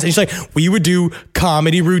became friends. And she's like, we would do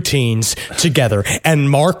comedy routines together. And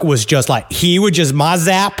Mark was just like, he would just my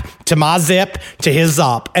zap to my zip to his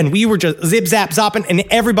zop. And we were just zip, zap, zopping, and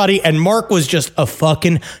everybody, and Mark was just a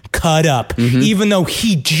fucking cut up, even though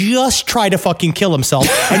he just tried to fucking kill himself.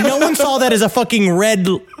 And no one saw that as a fucking red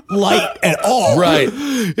light at all. Right.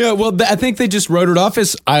 Yeah, well, I think they just wrote it off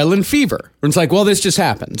as island fever. It's like, well, this just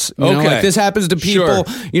happens. You know, like this happens to people.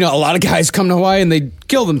 Sure. You know, a lot of guys come to Hawaii and they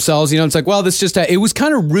kill themselves. You know, it's like, well, it was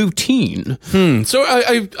kind of routine. So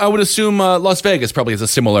I would assume Las Vegas probably has a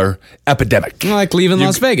similar epidemic. Like leaving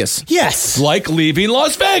Las Vegas. Yes. Like leaving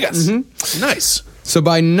Las Vegas. Nice. So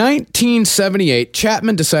by 1978,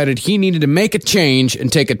 Chapman decided he needed to make a change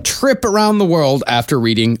and take a trip around the world after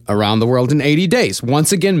reading Around the World in 80 Days,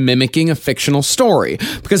 once again mimicking a fictional story.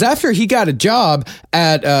 Because after he got a job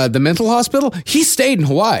at the mental hospital, he stayed in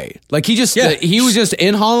Hawaii. Like he was just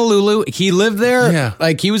in Honolulu. He lived there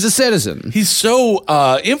like he was a citizen. He's so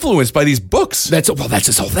influenced by these books. That's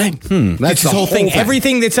his whole thing. That's his whole thing.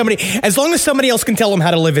 Everything that as long as somebody else can tell him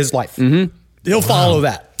how to live his life, he'll follow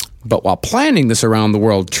that. But while planning this around the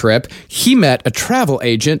world trip, he met a travel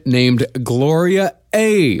agent named Gloria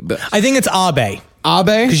Abe. I think it's Abe. Abe?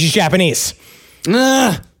 Because she's Japanese.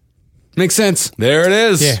 Makes sense. There it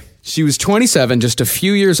is. Yeah. She was 27, just a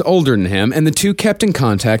few years older than him, and the two kept in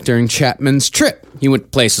contact during Chapman's trip. He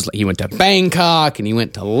went places like he went to Bangkok and he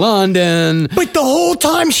went to London. But the whole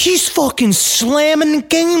time she's fucking slamming the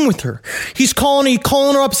game with her. He's calling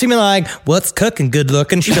her up, seeming like, "What's cooking? Good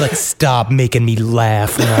looking." She'd be like, "Stop making me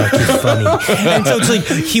laugh, Mark. You're funny." And so it's like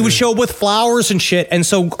he would show up with flowers and shit. And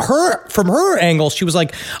so from her angle, she was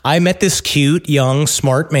like, "I met this cute, young,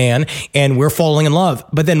 smart man, and we're falling in love."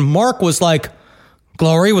 But then Mark was like,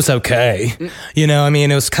 Glory was okay. You know, I mean,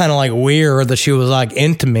 it was kind of like weird that she was like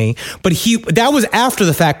into me. But that was after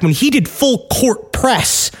the fact when he did full court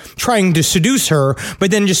press trying to seduce her, but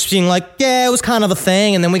then just being like, yeah, it was kind of a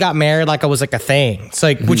thing. And then we got married like it was like a thing. It's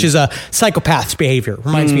like, which is a psychopath's behavior.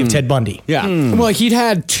 Reminds me of Ted Bundy. Yeah. Well, he'd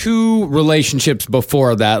had two relationships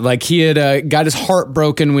before that. Like he had got his heart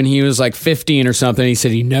broken when he was like 15 or something. He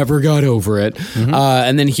said he never got over it.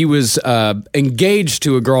 And then he was engaged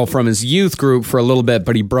to a girl from his youth group for a little bit,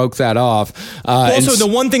 but he broke that off. Also, the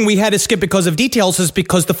one thing we had to skip because of details is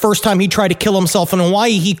because the first time he tried to kill himself in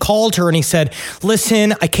Hawaii, he called her and he said,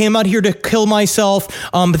 "Listen, I came out here to kill myself,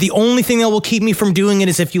 but the only thing that will keep me from doing it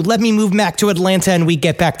is if you let me move back to Atlanta and we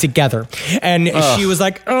get back together." And she was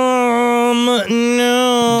like,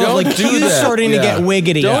 no. Don't like, do he was that. starting to get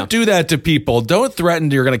wiggity. Don't do that to people. Don't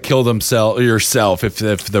threaten you're going to kill yourself if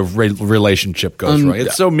the relationship goes wrong.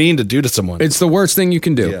 It's so mean to do to someone. It's the worst thing you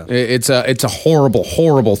can do. Yeah. It's a horrible,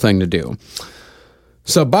 horrible thing to do.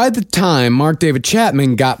 So by the time Mark David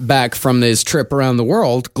Chapman got back from his trip around the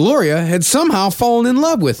world, Gloria had somehow fallen in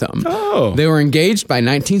love with him. Oh. They were engaged by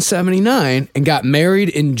 1979 and got married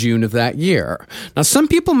in June of that year. Now, some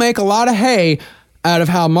people make a lot of hay out of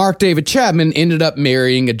how Mark David Chapman ended up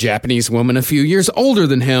marrying a Japanese woman a few years older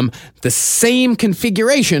than him, the same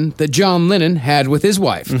configuration that John Lennon had with his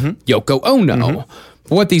wife, Yoko Ono.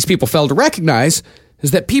 But what these people failed to recognize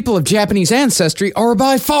is that people of Japanese ancestry are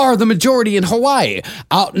by far the majority in Hawaii,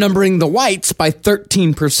 outnumbering the whites by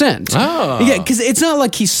 13%. Oh. Yeah, because it's not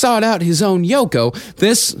like he sought out his own Yoko.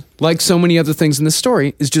 This, like so many other things in this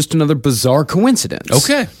story, is just another bizarre coincidence.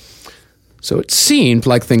 Okay. So it seemed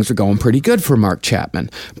like things were going pretty good for Mark Chapman.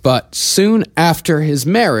 But soon after his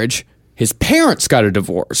marriage, his parents got a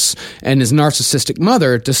divorce, and his narcissistic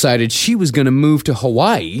mother decided she was going to move to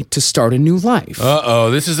Hawaii to start a new life.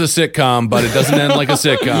 Uh-oh, this is a sitcom, but it doesn't end like a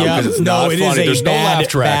sitcom because it's not funny. There's no laugh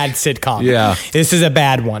track. Bad sitcom. Yeah. This is a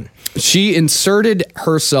bad one. She inserted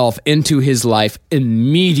herself into his life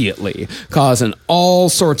immediately, causing all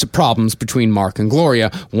sorts of problems between Mark and Gloria,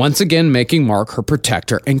 once again making Mark her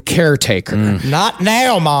protector and caretaker. Not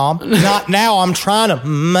now, Mom. Not now. I'm trying to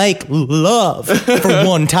make love for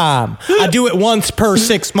one time. I do it once per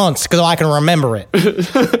 6 months because I can remember it.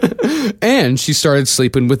 And she started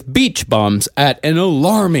sleeping with beach bums at an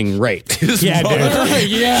alarming rate. Yeah, dude.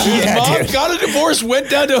 His mom got a divorce, went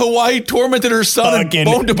down to Hawaii, tormented her son, and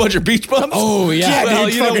boned a bunch of beach bums. Oh, yeah. Well,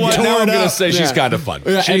 dude, you know fucking what? tore Now it I'm going to up. say she's kind of fun.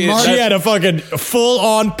 Yeah, She had a fucking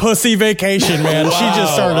full-on pussy vacation, man. She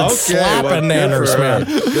just started slapping nanners, man.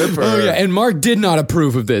 Good for Oh, her. yeah, and Mark did not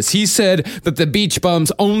approve of this. He said that the beach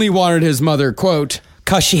bums only wanted his mother, quote,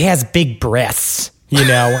 Because she has big breasts, you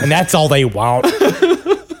know, and that's all they want.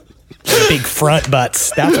 Big front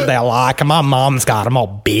butts. That's what they like. And my mom's got them all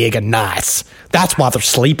big and nice. That's why they're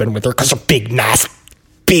sleeping with her, because they're big, nice,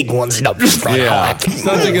 big ones. You know, front Yeah. hot.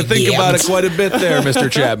 Something to think about it quite a bit there, Mr.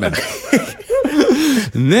 Chapman.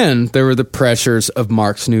 And then there were the pressures of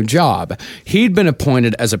Mark's new job. He'd been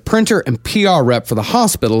appointed as a printer and PR rep for the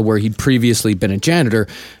hospital where he'd previously been a janitor.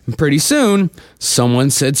 And pretty soon, someone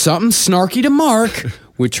said something snarky to Mark,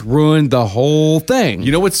 which ruined the whole thing.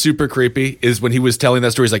 You know what's super creepy is when he was telling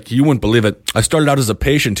that story, he's like, you wouldn't believe it. I started out as a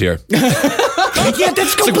patient here. Yeah,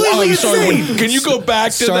 that's completely insane. Can you go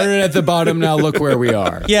back to Started that? at the bottom, now look where we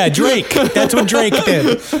are. Yeah, Drake. That's what Drake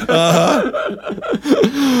did.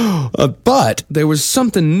 But there was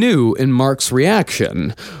something new in Mark's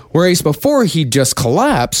reaction. Whereas before he just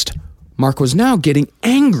collapsed, Mark was now getting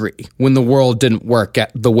angry when the world didn't work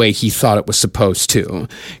at the way he thought it was supposed to.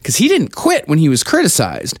 Because he didn't quit when he was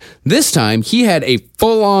criticized. This time, he had a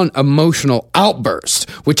full-on emotional outburst,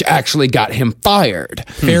 which actually got him fired.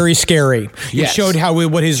 Very scary. Yes. It showed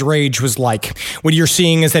what his rage was like. What you're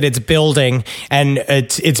seeing is that it's building, and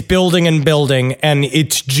it's building and building, and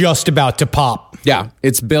it's just about to pop. Yeah,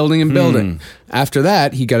 it's building and building. After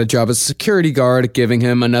that, he got a job as a security guard, giving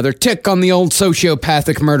him another tick on the old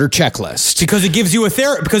sociopathic murder checklist. Because it gives you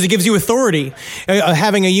authority.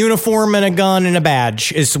 Having a uniform and a gun and a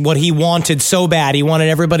badge is what he wanted so bad. He wanted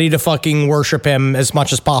everybody to fucking worship him as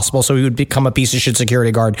much as possible, so he would become a piece of shit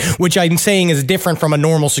security guard, which I'm saying is different from a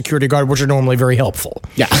normal security guard, which are normally very helpful.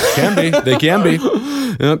 Yeah, Can be. They can be.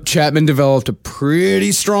 Yep, Chapman developed a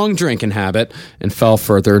pretty strong drinking habit and fell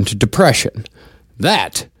further into depression.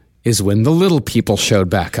 That is when the little people showed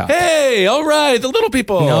back up. Hey, all right, the little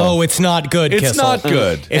people. No, it's not good, It's Kissel. not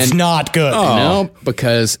good. It's not good. No,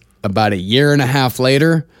 because about a year and a half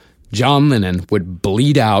later, John Lennon would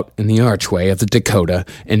bleed out in the archway of the Dakota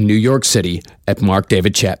in New York City at Mark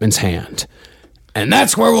David Chapman's hand. And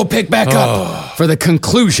that's where we'll pick back up for the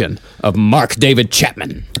conclusion of Mark David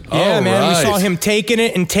Chapman. Yeah, All man, right. we saw him taking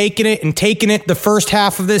it the first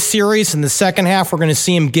half of this series, and the second half we're going to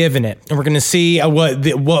see him giving it, and we're going to see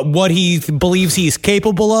what he believes he's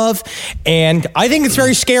capable of, and I think it's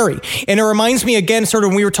very scary. And it reminds me again, sort of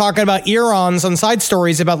when we were talking about Eons on Side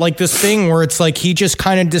Stories about like this thing where it's like he just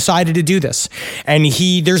kind of decided to do this, and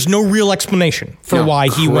there's no real explanation for why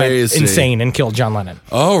he went crazy. insane and killed John Lennon.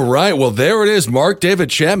 All right, well, there it is. Mark David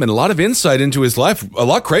Chapman. A lot of insight into his life. A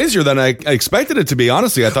lot crazier than I expected it to be,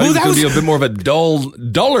 honestly. I thought he was going to be a bit more of a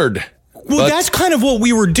dullard. Well, that's kind of what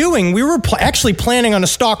we were doing. We were actually planning on a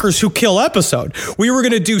Stalkers Who Kill episode. We were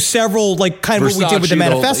going to do several, like kind of what we did with the Versace,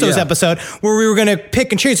 Manifestos yeah. episode, where we were going to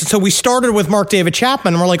pick and choose. And so we started with Mark David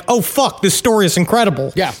Chapman, and we're like, oh, fuck, this story is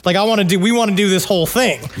incredible. Yeah. Like, we want to do this whole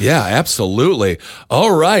thing. Yeah, absolutely.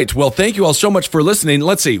 All right. Well, thank you all so much for listening.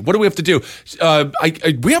 Let's see. What do we have to do?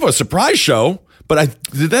 We have a surprise show. But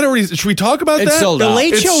did that already? Should we talk about It's that? sold The out.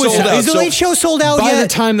 Late It's Show sold out. is the So- Late Show sold out By yet? the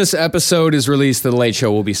time this episode is released, the Late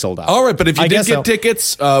Show will be sold out. All right, but if you I did guess get so.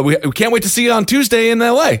 tickets, we can't wait to see you on Tuesday in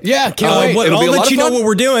LA. Yeah, can't wait. It'll be a I'll lot let of you know fun. what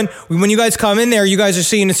we're doing. When you guys come in there, you guys are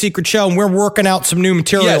seeing a secret show, and we're working out some new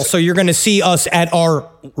material. Yes. So you're going to see us at our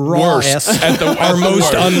rawest, At our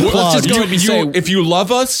most unplugged. Let's just go ahead and say- If you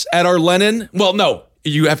love us at our Lennon, well, no.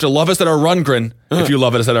 You have to love us at our Rundgren if you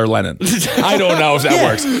love us at our Lennon. I don't know if that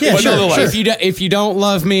works. yeah, but sure, nonetheless, If you don't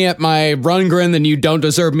love me at my Rundgren, then you don't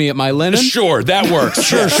deserve me at my Lennon. sure, that works.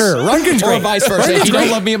 Sure. Rundgren's Or great. vice versa. If you don't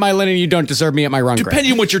love me at my Lennon, you don't deserve me at my Rundgren.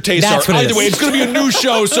 Depending on what your tastes That's are. what it Either is. way, it's going to be a new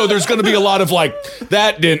show, so there's going to be a lot of like,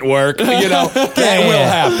 that didn't work. You know, that will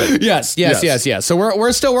happen. Yes. Yes. So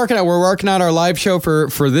we're still working out. We're working out our live show for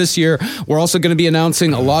this year. We're also going to be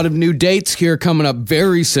announcing a lot of new dates here coming up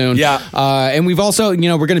very soon. Yeah. And we've also, we're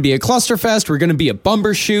going to be at Clusterfest. We're going to be at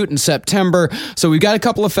Bumbershoot in September. So we've got a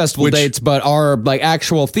couple of festival dates, but our like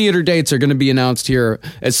actual theater dates are going to be announced here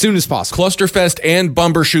as soon as possible. Clusterfest and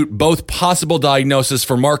Bumbershoot, both possible diagnosis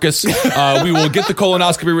for Marcus. We will get the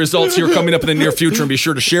colonoscopy results here coming up in the near future and be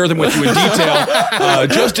sure to share them with you in detail,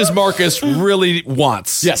 just as Marcus really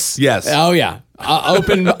wants. Yes. Yes. Oh, yeah.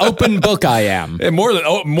 Open book I am. And more than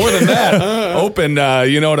that. Open,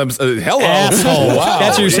 you know what I'm saying? Hello. Asshole. Wow.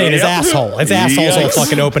 That's what you're saying is asshole. It's asshole's all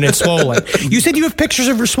fucking open and swollen. You said you have pictures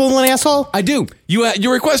of your swollen asshole? I do.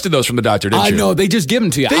 You requested those from the doctor, didn't you? I know. They just give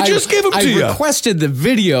them to you. They just give them to you. I requested the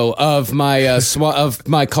video of my of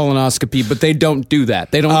my colonoscopy, but they don't do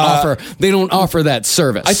that. They don't offer. They don't offer that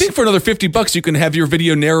service. I think for another $50, you can have your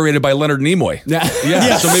video narrated by Leonard Nimoy. Yeah.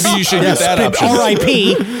 Yes. So maybe you should get that option.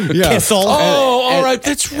 R.I.P. Kissel. Oh, all right.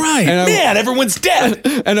 That's right. Man, everyone's dead.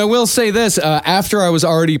 And I will say this: after I was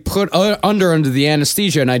already put under the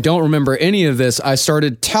anesthesia, and I don't remember any of this, I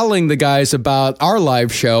started telling the guys about our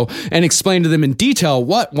live show and explained to them in detail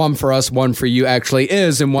what One For Us, One For You actually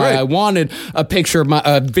is, and why I wanted a picture of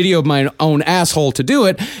a video of my own asshole to do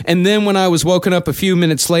it. And then when I was woken up a few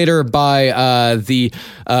minutes later by the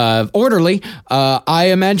orderly, I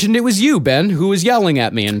imagined it was you, Ben, who was yelling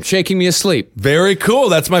at me and shaking me asleep. Very cool.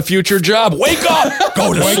 That's my future job. Wake up!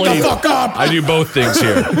 Go to sleep. Wake the fuck up! I do both things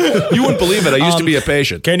here. You wouldn't believe it. I used to be a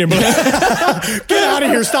patient. Can you believe Get out of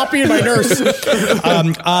here. Stop being my nurse.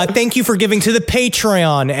 Thank you for giving to the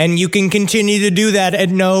Patreon, and you can continue to do that at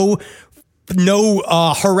no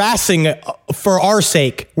harassing for our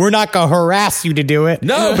sake. We're not going to harass you to do it.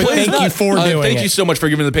 No, but please thank you for doing it. Thank you so much for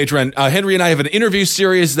giving the Patreon. Henry and I have an interview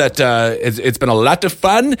series that it's been a lot of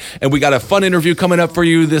fun, and we got a fun interview coming up for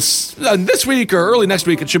you this week or early next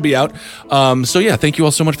week. It should be out. So yeah, thank you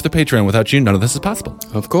all so much for the Patreon. Without you, none of this is possible.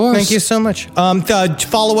 Of course. Thank you so much.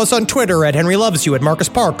 Follow us on Twitter at Henry Loves You, at Marcus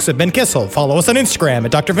Parks, at Ben Kissel. Follow us on Instagram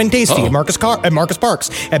at Dr. Fantasty, at Marcus Parks,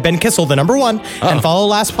 at Ben Kissel, the number 1, and follow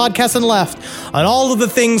Last Podcast and Left on all of the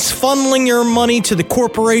things funneling your money to the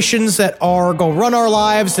corporations that are going to run our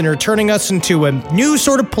lives and are turning us into a new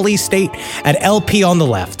sort of police state at LP on the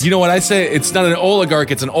Left. You know what I say? It's not an oligarch,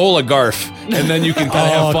 it's an oligarch. And then you can kind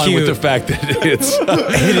of have fun cute. with the fact that it's...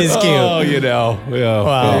 It is cute. Oh, you know. Yeah.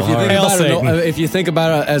 Wow. If you think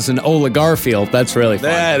about it as an oligarchield, that's really fun.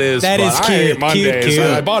 That is That fun. is I cute. hate Mondays. Cute.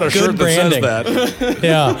 I bought a Good shirt branding. that says that.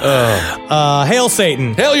 Yeah. Hail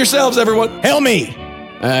Satan. Hail yourselves, everyone. Hail me.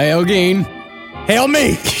 Hail Gain. Hail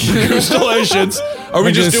me. Congratulations. Are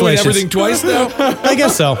we just doing everything twice now? I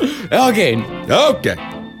guess so. Hail Gain. Okay.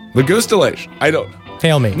 The Gustulation. I don't know.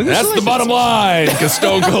 Hail me. That's the bottom line, because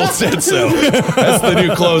Stone Cold said so. That's the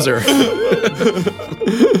new closer.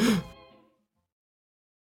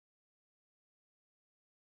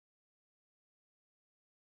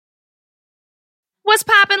 What's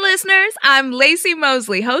poppin', listeners? I'm Lacey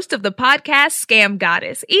Mosley, host of the podcast Scam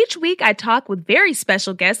Goddess. Each week, I talk with very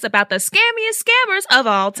special guests about the scammiest scammers of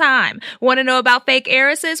all time. Want to know about fake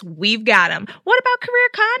heiresses? We've got them. What about career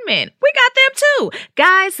con men? We got them too.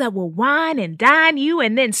 Guys that will wine and dine you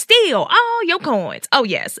and then steal all your coins. Oh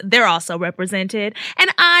yes, they're also represented. And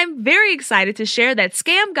I'm very excited to share that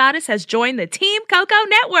Scam Goddess has joined the Team Coco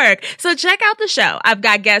Network. So check out the show. I've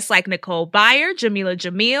got guests like Nicole Byer, Jamila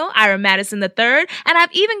Jamil, Ira Madison III, and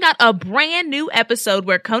I've even got a brand new episode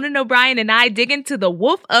where Conan O'Brien and I dig into the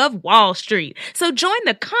Wolf of Wall Street. So join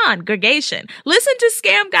the congregation. Listen to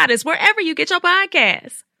Scam Goddess wherever you get your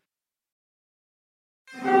podcasts.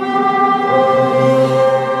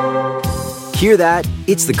 Hear that?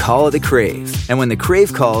 It's the call of the Crave. And when the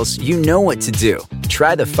Crave calls, you know what to do.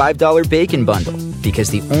 Try the $5 Bacon Bundle,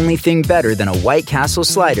 because the only thing better than a White Castle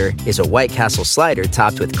slider is a White Castle slider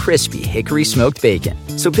topped with crispy hickory smoked bacon.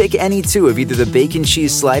 So pick any two of either the Bacon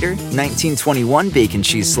Cheese Slider, 1921 Bacon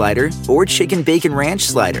Cheese Slider, or Chicken Bacon Ranch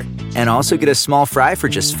Slider. And also get a small fry for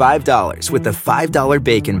just $5 with the $5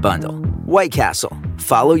 Bacon Bundle. White Castle.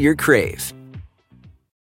 Follow your Crave.